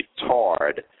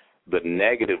retard the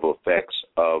negative effects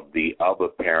of the other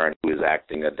parent who is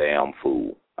acting a damn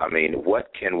fool? I mean,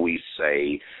 what can we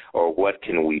say or what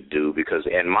can we do? Because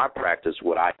in my practice,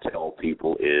 what I tell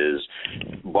people is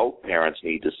both parents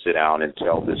need to sit down and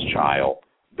tell this child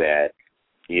that,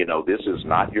 you know, this is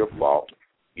not your fault.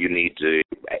 You need to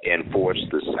enforce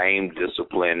the same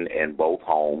discipline in both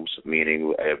homes,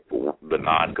 meaning the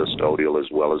non-custodial as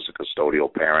well as the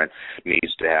custodial parent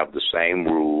needs to have the same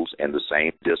rules and the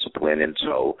same discipline. And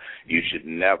so you should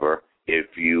never, if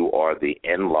you are the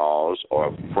in-laws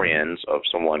or friends of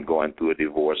someone going through a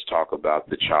divorce, talk about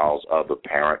the child's other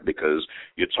parent because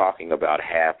you're talking about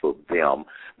half of them.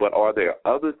 But are there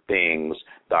other things,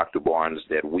 Dr. Barnes,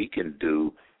 that we can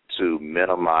do to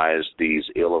minimize these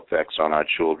ill effects on our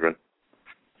children?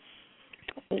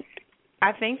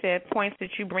 I think the points that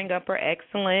you bring up are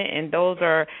excellent, and those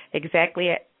are exactly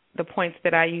the points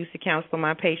that I use to counsel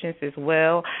my patients as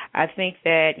well. I think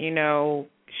that, you know,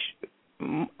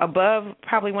 above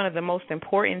probably one of the most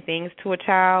important things to a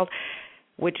child,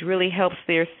 which really helps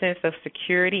their sense of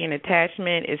security and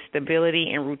attachment, is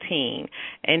stability and routine.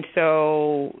 And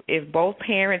so if both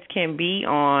parents can be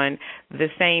on the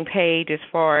same page as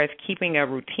far as keeping a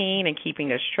routine and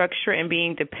keeping a structure and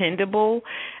being dependable,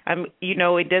 you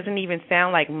know, it doesn't even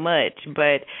sound like much,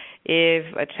 but if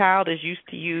a child is used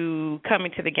to you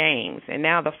coming to the games and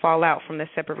now the fallout from the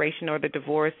separation or the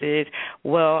divorce is,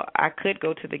 well, I could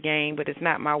go to the game, but it's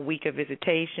not my week of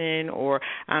visitation, or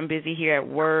I'm busy here at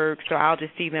work, so I'll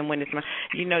just see them when it's my,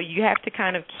 you know, you have to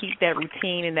kind of keep that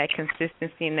routine and that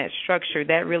consistency and that structure.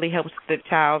 That really helps the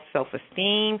child's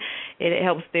self-esteem. It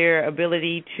helps their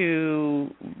ability to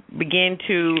begin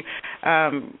to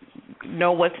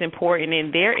know what's important in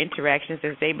their interactions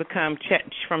as they become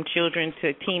from children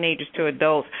to teenagers to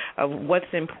adults, of what's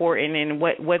important and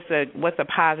what's a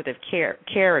positive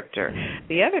character.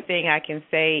 The other thing I can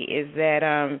say is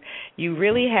that you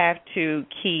really have to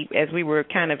keep, as we were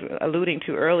kind of alluding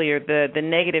to earlier, the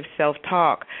negative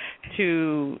self-talk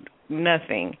to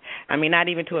nothing. I mean, not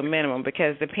even to a minimum,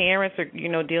 because the parents are, you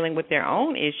know, dealing with their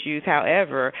own issues.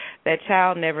 However, that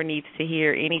child never needs to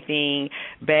hear anything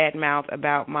bad mouth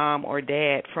about mom or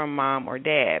dad from mom or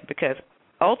dad, because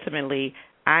ultimately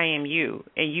I am you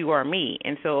and you are me.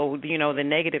 And so, you know, the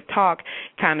negative talk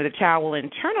kind of the child will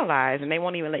internalize, and they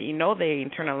won't even let you know they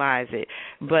internalize it,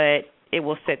 but it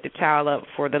will set the child up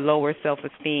for the lower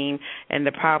self-esteem and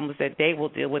the problems that they will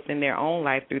deal with in their own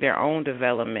life through their own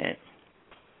development.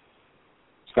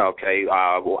 Okay,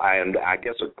 and I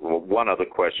guess one other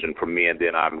question from me, and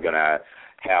then I'm going to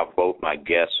have both my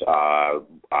guests,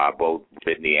 both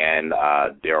Brittany and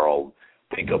Daryl,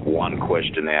 think of one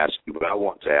question to ask you, but I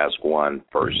want to ask one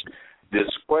first. This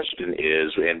question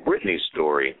is, in Brittany's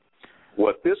story,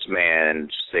 what this man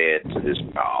said to this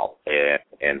child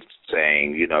and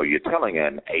saying, you know, you're telling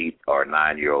an 8 or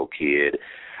 9-year-old kid,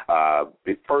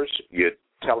 first you're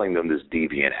telling them this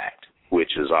deviant act,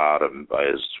 which is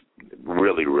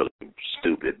really, really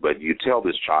stupid. But you tell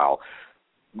this child,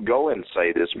 go and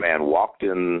say this man walked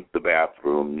in the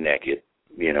bathroom naked,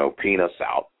 you know, penis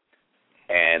out,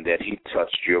 and that he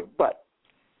touched your butt.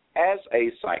 As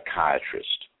a psychiatrist,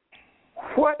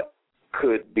 what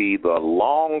could be the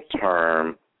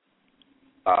long-term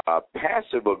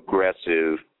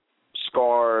passive-aggressive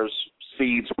scars,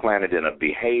 seeds planted in a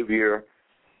behavior,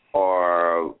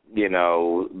 or, you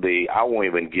know, I won't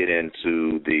even get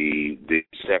into the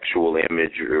sexual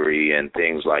imagery and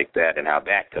things like that and how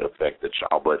that could affect the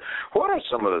child. But what are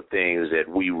some of the things that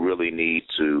we really need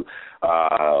to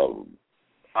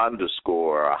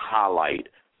underscore or highlight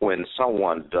when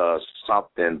someone does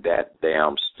something that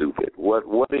damn stupid?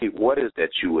 What is that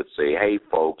you would say, hey,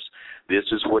 folks, this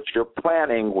is what you're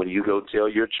planning when you go tell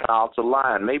your child to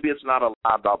lie? And maybe it's not a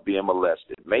lie about being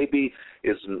molested. Maybe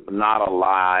it's not a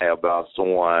lie about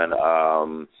someone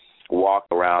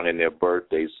walking around in their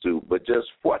birthday suit, but just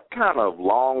what kind of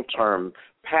long-term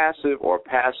passive or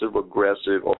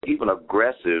passive-aggressive or even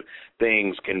aggressive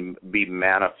things can be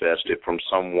manifested from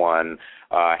someone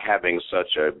having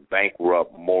such a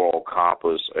bankrupt moral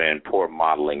compass and poor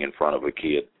modeling in front of a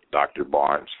kid, Dr.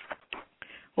 Barnes?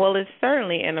 Well, it's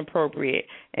certainly inappropriate,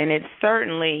 and it's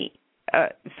certainly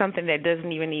something that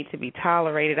doesn't even need to be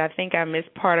tolerated. I think I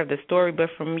missed part of the story, but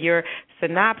from your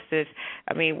synopsis,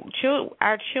 I mean,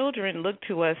 our children look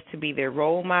to us to be their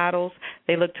role models.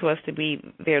 They look to us to be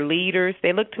their leaders.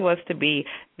 They look to us to be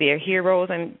their heroes,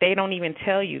 and they don't even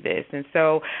tell you this. And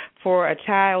so for a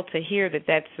child to hear that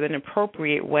that's an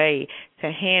appropriate way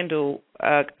to handle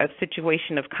a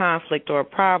situation of conflict or a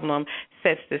problem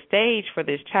sets the stage for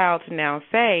this child to now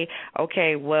say,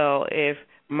 okay, well, if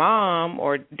mom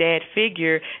or dad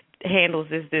figure handles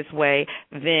this way,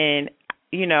 then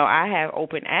I have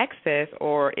open access,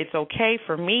 or it's okay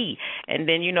for me. And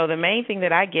then, the main thing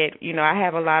that I get, I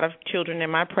have a lot of children in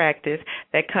my practice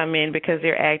that come in because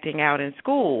they're acting out in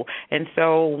school. And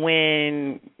so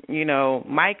when,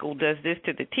 Michael does this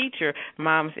to the teacher,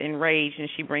 mom's enraged and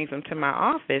she brings him to my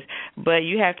office. But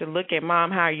you have to look at,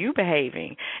 mom, how are you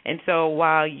behaving? And so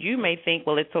while you may think,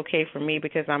 well, it's okay for me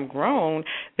because I'm grown,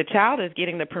 the child is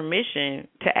getting the permission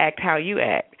to act how you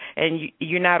act. And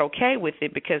you're not okay with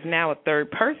it because now a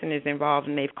third person is involved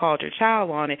and they've called your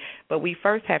child on it. But we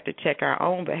first have to check our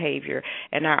own behavior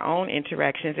and our own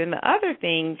interactions. And the other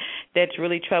thing that's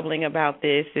really troubling about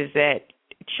this is that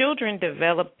children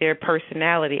develop their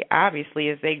personality, obviously,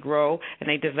 as they grow and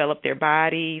they develop their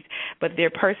bodies, but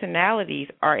their personalities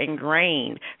are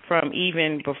ingrained from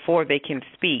even before they can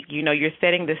speak. You're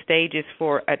setting the stages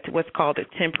for what's called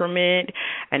a temperament,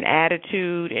 an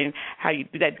attitude, and how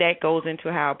that goes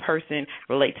into how a person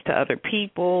relates to other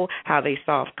people, how they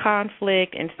solve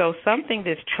conflict. And so something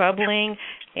that's troubling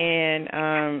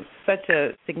and such a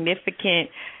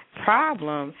significant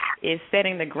problem is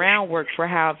setting the groundwork for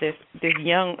how this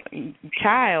young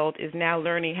child is now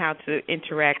learning how to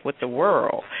interact with the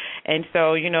world. And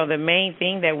so, the main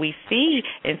thing that we see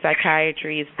in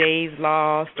psychiatry is days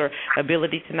lost or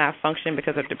ability to not function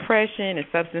because of depression and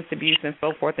substance abuse and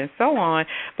so forth and so on.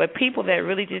 But people that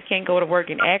really just can't go to work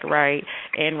and act right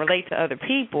and relate to other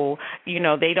people,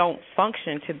 they don't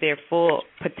function to their full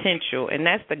potential. And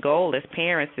that's the goal as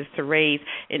parents, is to raise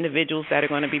individuals that are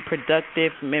going to be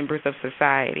productive members of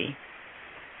society.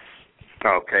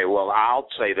 Okay, well, I'll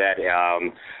say that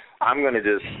I'm going to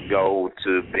just go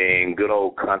to being good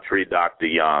old country Dr.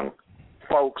 Young.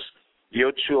 Folks,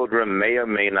 your children may or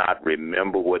may not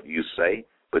remember what you say,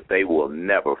 but they will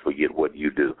never forget what you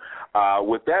do.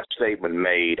 With that statement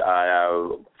made,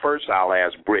 first I'll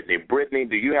ask Brittany. Brittany,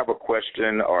 do you have a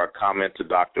question or a comment to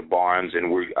Dr. Barnes?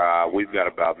 And we've got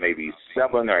about maybe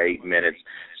 7 or 8 minutes,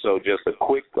 so just a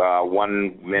quick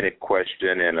 1-minute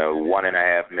question and a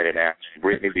 1.5-minute answer.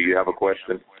 Brittany, do you have a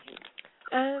question?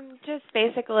 Just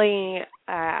basically,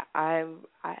 I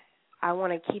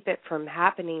want to keep it from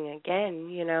happening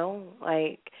again,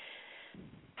 like,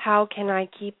 how can I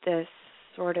keep this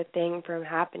sort of thing from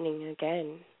happening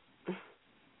again?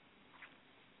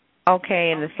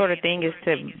 Okay, and the sort of thing is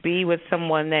to be with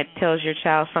someone that tells your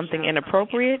child something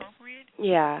inappropriate?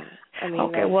 Yeah.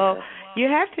 Okay, well, you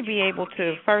have to be able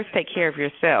to first take care of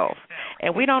yourself.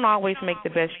 And we don't always make the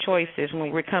best choices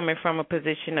when we're coming from a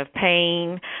position of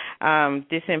pain,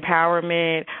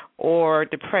 disempowerment, or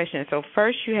depression. So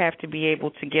first you have to be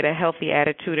able to get a healthy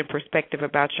attitude and perspective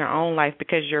about your own life,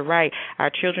 because you're right, our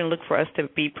children look for us to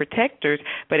be protectors,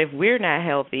 but if we're not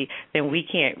healthy, then we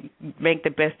can't make the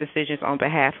best decisions on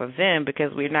behalf of them,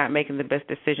 because we're not making the best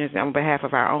decisions on behalf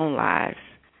of our own lives.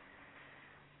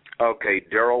 Okay,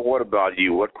 Daryl, what about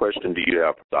you? What question do you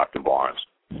have for Dr. Barnes?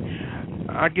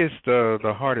 I guess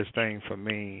the hardest thing for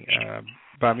me,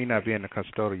 by me not being a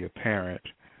custodial parent,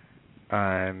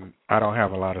 and I don't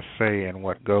have a lot of say in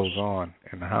what goes on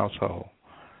in the household,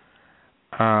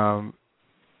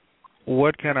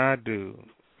 what can I do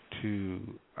to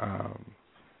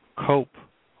cope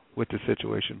with the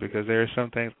situation? Because there are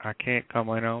some things I can't come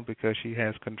in on because she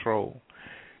has control.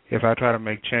 If I try to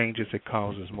make changes, it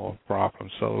causes more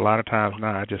problems. So a lot of times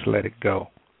now I just let it go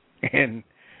and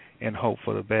hope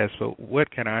for the best. But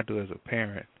what can I do as a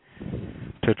parent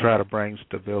to try to bring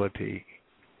stability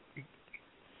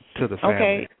to the family?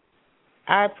 Okay.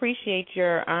 I appreciate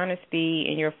your honesty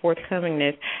and your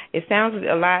forthcomingness. It sounds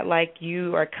a lot like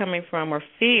you are coming from, or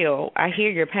feel, I hear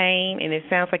your pain, and it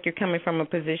sounds like you're coming from a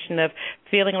position of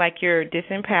feeling like you're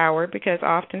disempowered, because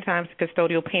oftentimes the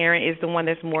custodial parent is the one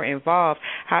that's more involved.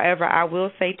 However, I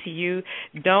will say to you,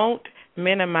 don't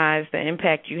minimize the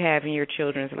impact you have in your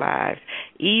children's lives.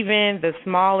 Even the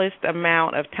smallest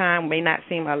amount of time may not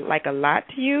seem like a lot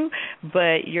to you,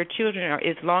 but your children are,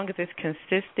 as long as it's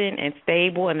consistent and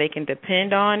stable and they can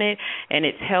depend on it and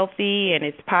it's healthy and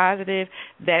it's positive,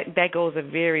 that goes a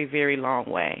very, very long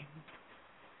way.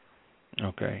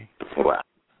 Okay. Wow.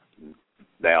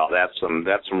 Now that's some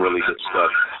really good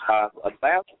stuff.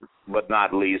 but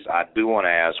not least, I do want to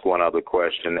ask one other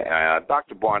question.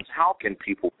 Dr. Barnes, how can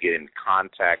people get in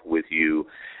contact with you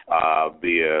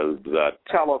via the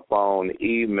telephone,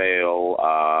 email,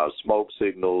 smoke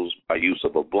signals, by use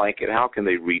of a blanket? How can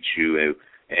they reach you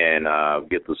and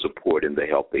get the support and the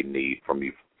help they need from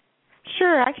you?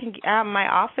 Sure, I can. My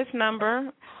office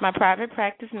number, my private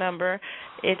practice number,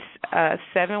 it's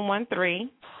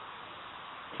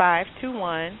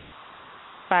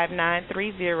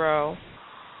 713-521-5930,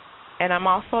 and I'm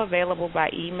also available by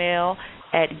email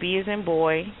at B as in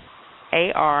boy,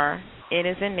 AR, N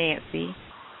as in Nancy,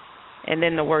 and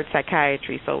then the word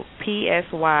psychiatry. So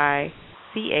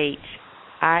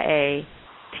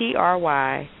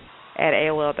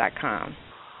PSYCHIATRY@AOL.com.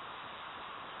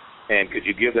 And could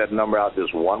you give that number out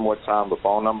just one more time, the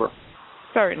phone number?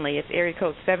 Certainly. It's area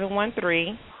code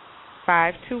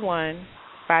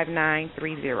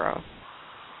 713-521-5930.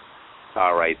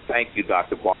 All right. Thank you,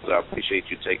 Dr. Barnes. I appreciate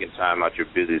you taking time out your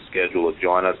busy schedule to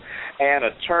join us. And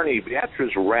Attorney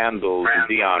Beatrice Randall,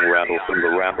 Dion Randall from the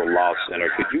Randall Law Center,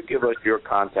 could you give us your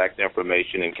contact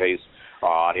information in case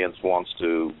our audience wants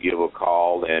to give a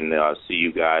call and see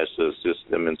you guys to assist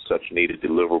them in such needed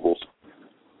deliverables?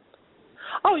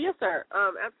 Oh, yes, sir.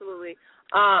 Absolutely.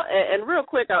 And real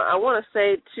quick, I want to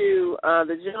say to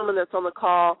the gentleman that's on the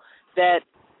call that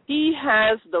he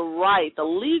has the right, the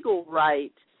legal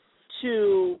right,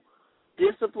 to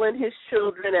discipline his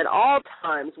children at all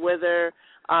times, whether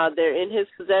they're in his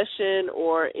possession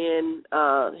or in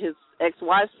his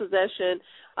ex-wife's possession.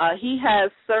 He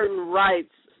has certain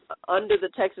rights under the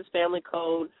Texas Family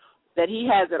Code that he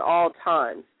has at all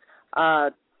times.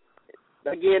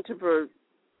 Again, to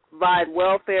provide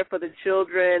welfare for the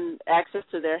children, access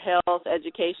to their health,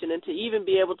 education, and to even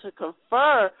be able to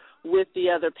confer with the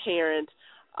other parent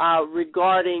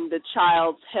regarding the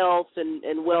child's health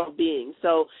and well-being.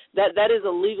 So that is a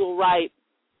legal right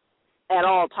at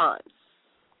all times.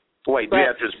 Wait,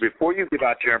 Beatrice, before you give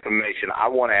out your information, I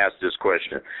want to ask this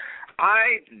question.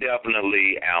 I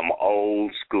definitely am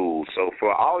old school. So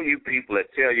for all you people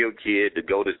that tell your kid to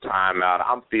go to timeout,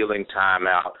 I'm feeling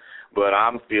timeout, but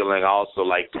I'm feeling also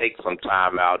like take some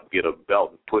time out, get a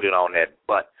belt, and put it on that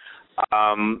butt.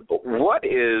 What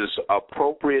is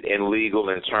appropriate and legal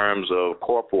in terms of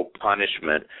corporal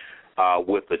punishment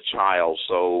with a child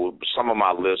so some of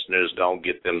my listeners don't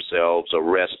get themselves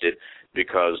arrested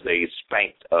because they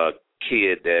spanked a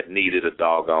kid that needed a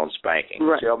doggone spanking?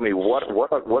 Right. Tell me,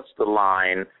 what's the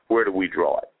line? Where do we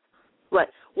draw it? Right.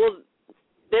 Well,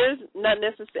 there's not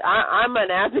necessarily. I'm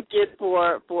an advocate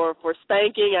for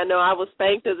spanking. I know I was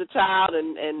spanked as a child,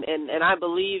 and I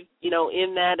believe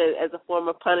in that as a form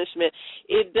of punishment.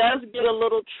 It does get a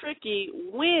little tricky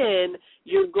when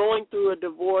you're going through a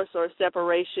divorce or a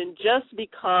separation, just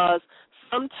because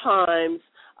sometimes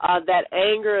that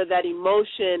anger, that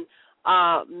emotion,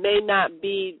 may not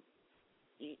be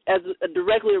as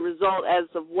directly a result as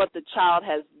of what the child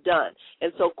has done,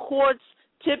 and so courts.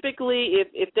 Typically,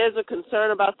 if there's a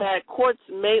concern about that, courts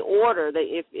may order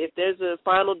that if there's a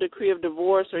final decree of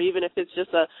divorce, or even if it's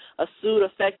just a suit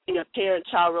affecting a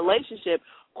parent-child relationship,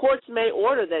 courts may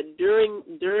order that during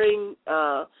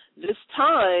this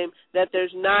time that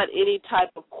there's not any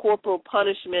type of corporal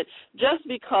punishment, just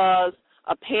because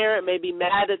a parent may be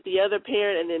mad at the other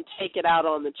parent and then take it out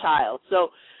on the child.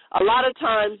 So a lot of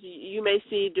times you may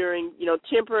see during,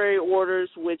 temporary orders,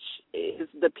 which is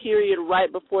the period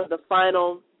right before the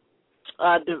final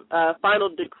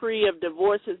decree of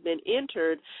divorce has been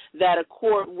entered, that a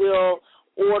court will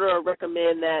order or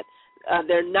recommend that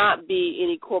there not be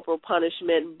any corporal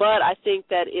punishment. But I think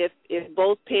that if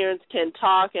both parents can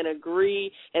talk and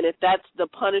agree, and if that's the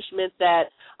punishment that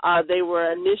they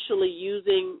were initially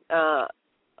using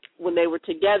when they were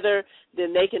together,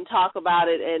 then they can talk about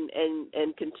it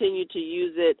and continue to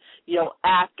use it,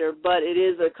 after. But it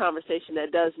is a conversation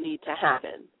that does need to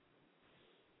happen.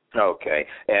 Okay.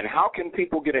 And how can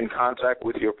people get in contact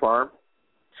with your firm?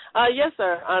 Yes,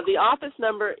 sir. The office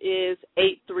number is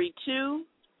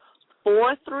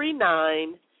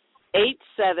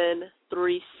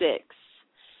 832-439-8736.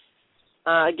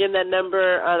 Again, that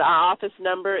number, our office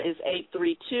number is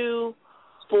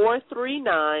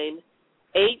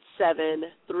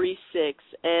 832-439-8736,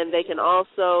 and they can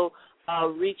also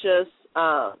reach us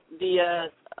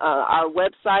via our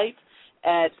website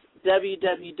at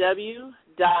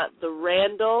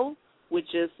www.therandall,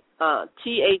 which is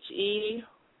THE,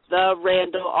 the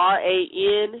Randall,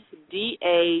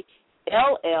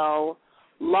 RANDALL,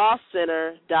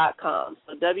 lawcenter.com.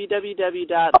 So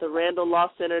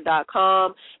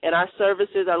www.therandalllawcenter.com, and our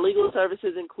services, our legal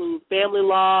services include family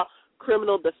law,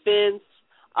 criminal defense,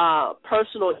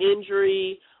 personal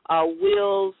injury,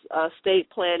 wills, estate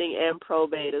planning, and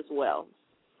probate as well.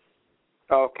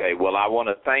 Okay, well, I want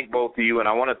to thank both of you, and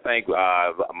I want to thank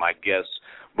my guests,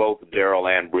 both Daryl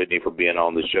and Brittany, for being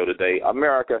on the show today.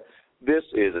 America, this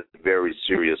is a very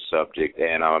serious subject,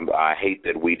 and I hate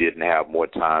that we didn't have more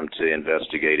time to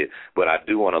investigate it, but I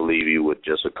do want to leave you with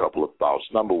just a couple of thoughts.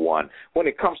 Number one, when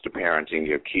it comes to parenting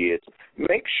your kids,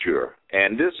 make sure,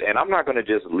 and I'm not going to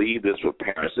just leave this with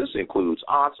parents. This includes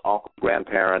aunts, uncles,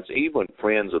 grandparents, even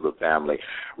friends of the family.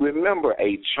 Remember,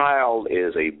 a child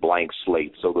is a blank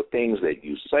slate, so the things that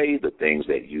you say, the things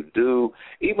that you do,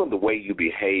 even the way you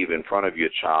behave in front of your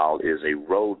child is a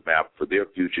roadmap for their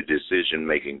future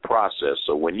decision-making process.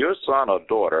 So when your son or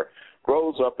daughter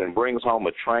grows up and brings home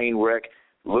a train wreck,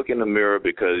 look in the mirror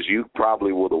because you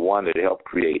probably were the one that helped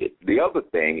create it. The other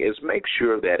thing is make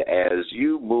sure that as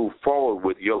you move forward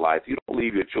with your life, you don't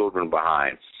leave your children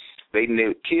behind.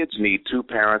 Kids need two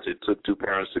parents. It took two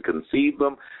parents to conceive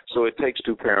them, so it takes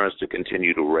two parents to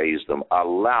continue to raise them.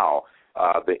 Allow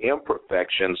the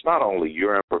imperfections, not only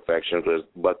your imperfections,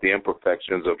 but the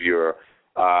imperfections of your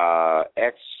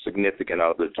ex-significant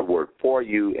other to work for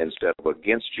you instead of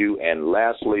against you. And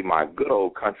lastly, my good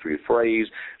old country phrase,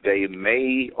 they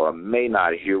may or may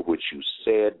not hear what you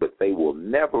said, but they will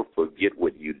never forget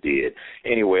what you did.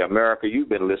 Anyway, America, you've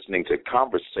been listening to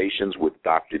Conversations with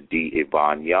Dr. D.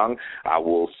 Yvonne Young. I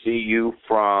will see you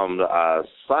from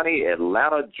sunny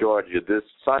Atlanta, Georgia this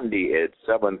Sunday at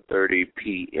 7:30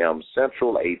 p.m.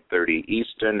 Central, 8:30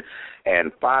 Eastern,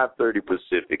 and 5:30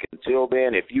 Pacific. Until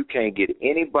then, if you can't get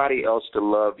anybody else to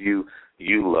love you,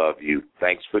 you love you.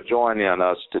 Thanks for joining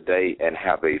us today, and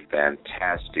have a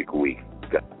fantastic week.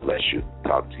 God bless you.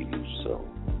 Talk to you soon.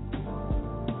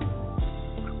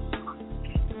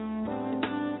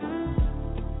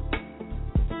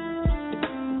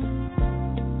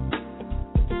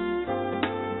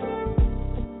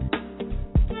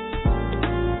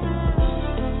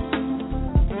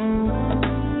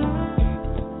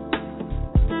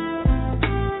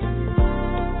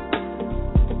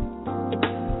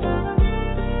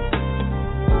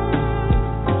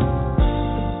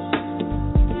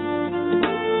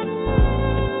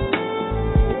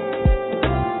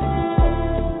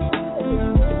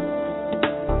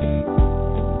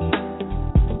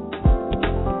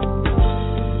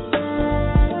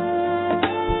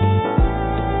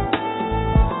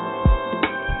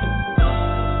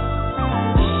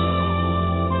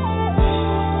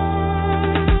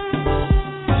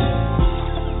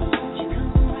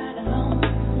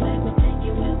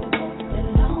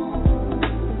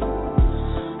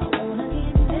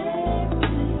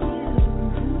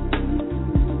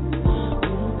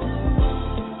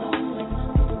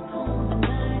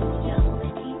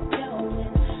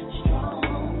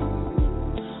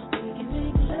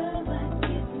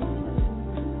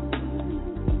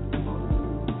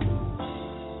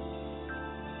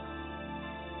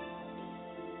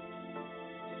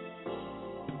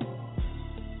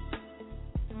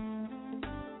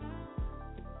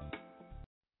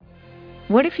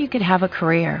 What if you could have a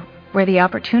career where the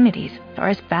opportunities are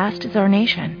as vast as our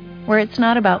nation, where it's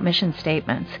not about mission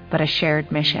statements, but a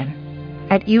shared mission?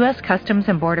 At U.S. Customs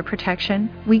and Border Protection,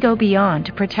 we go beyond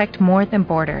to protect more than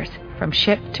borders, from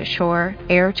ship to shore,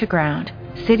 air to ground,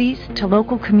 cities to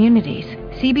local communities.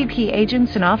 CBP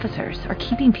agents and officers are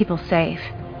keeping people safe.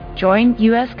 Join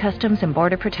U.S. Customs and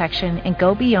Border Protection and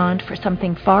go beyond for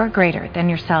something far greater than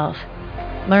yourself.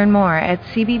 Learn more at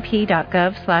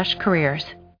cbp.gov/careers.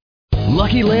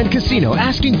 Lucky Land Casino,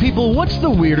 asking people, what's the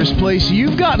weirdest place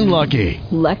you've gotten lucky?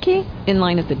 Lucky? In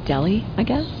line at the deli, I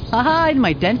guess? Aha, in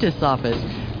my dentist's office.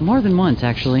 More than once,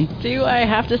 actually. Do I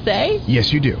have to say?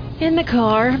 Yes, you do. In the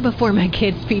car before my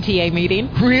kids' PTA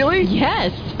meeting. Really?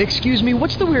 Yes. Excuse me,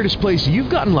 what's the weirdest place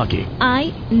you've gotten lucky?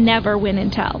 I never win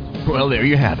and tell. Well, there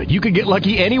you have it. You can get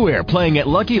lucky anywhere, playing at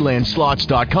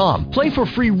LuckyLandSlots.com. Play for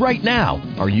free right now.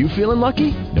 Are you feeling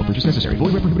lucky? No purchase necessary.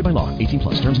 Void where prohibited by law. 18+.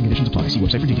 Terms and conditions apply. See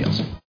website for details.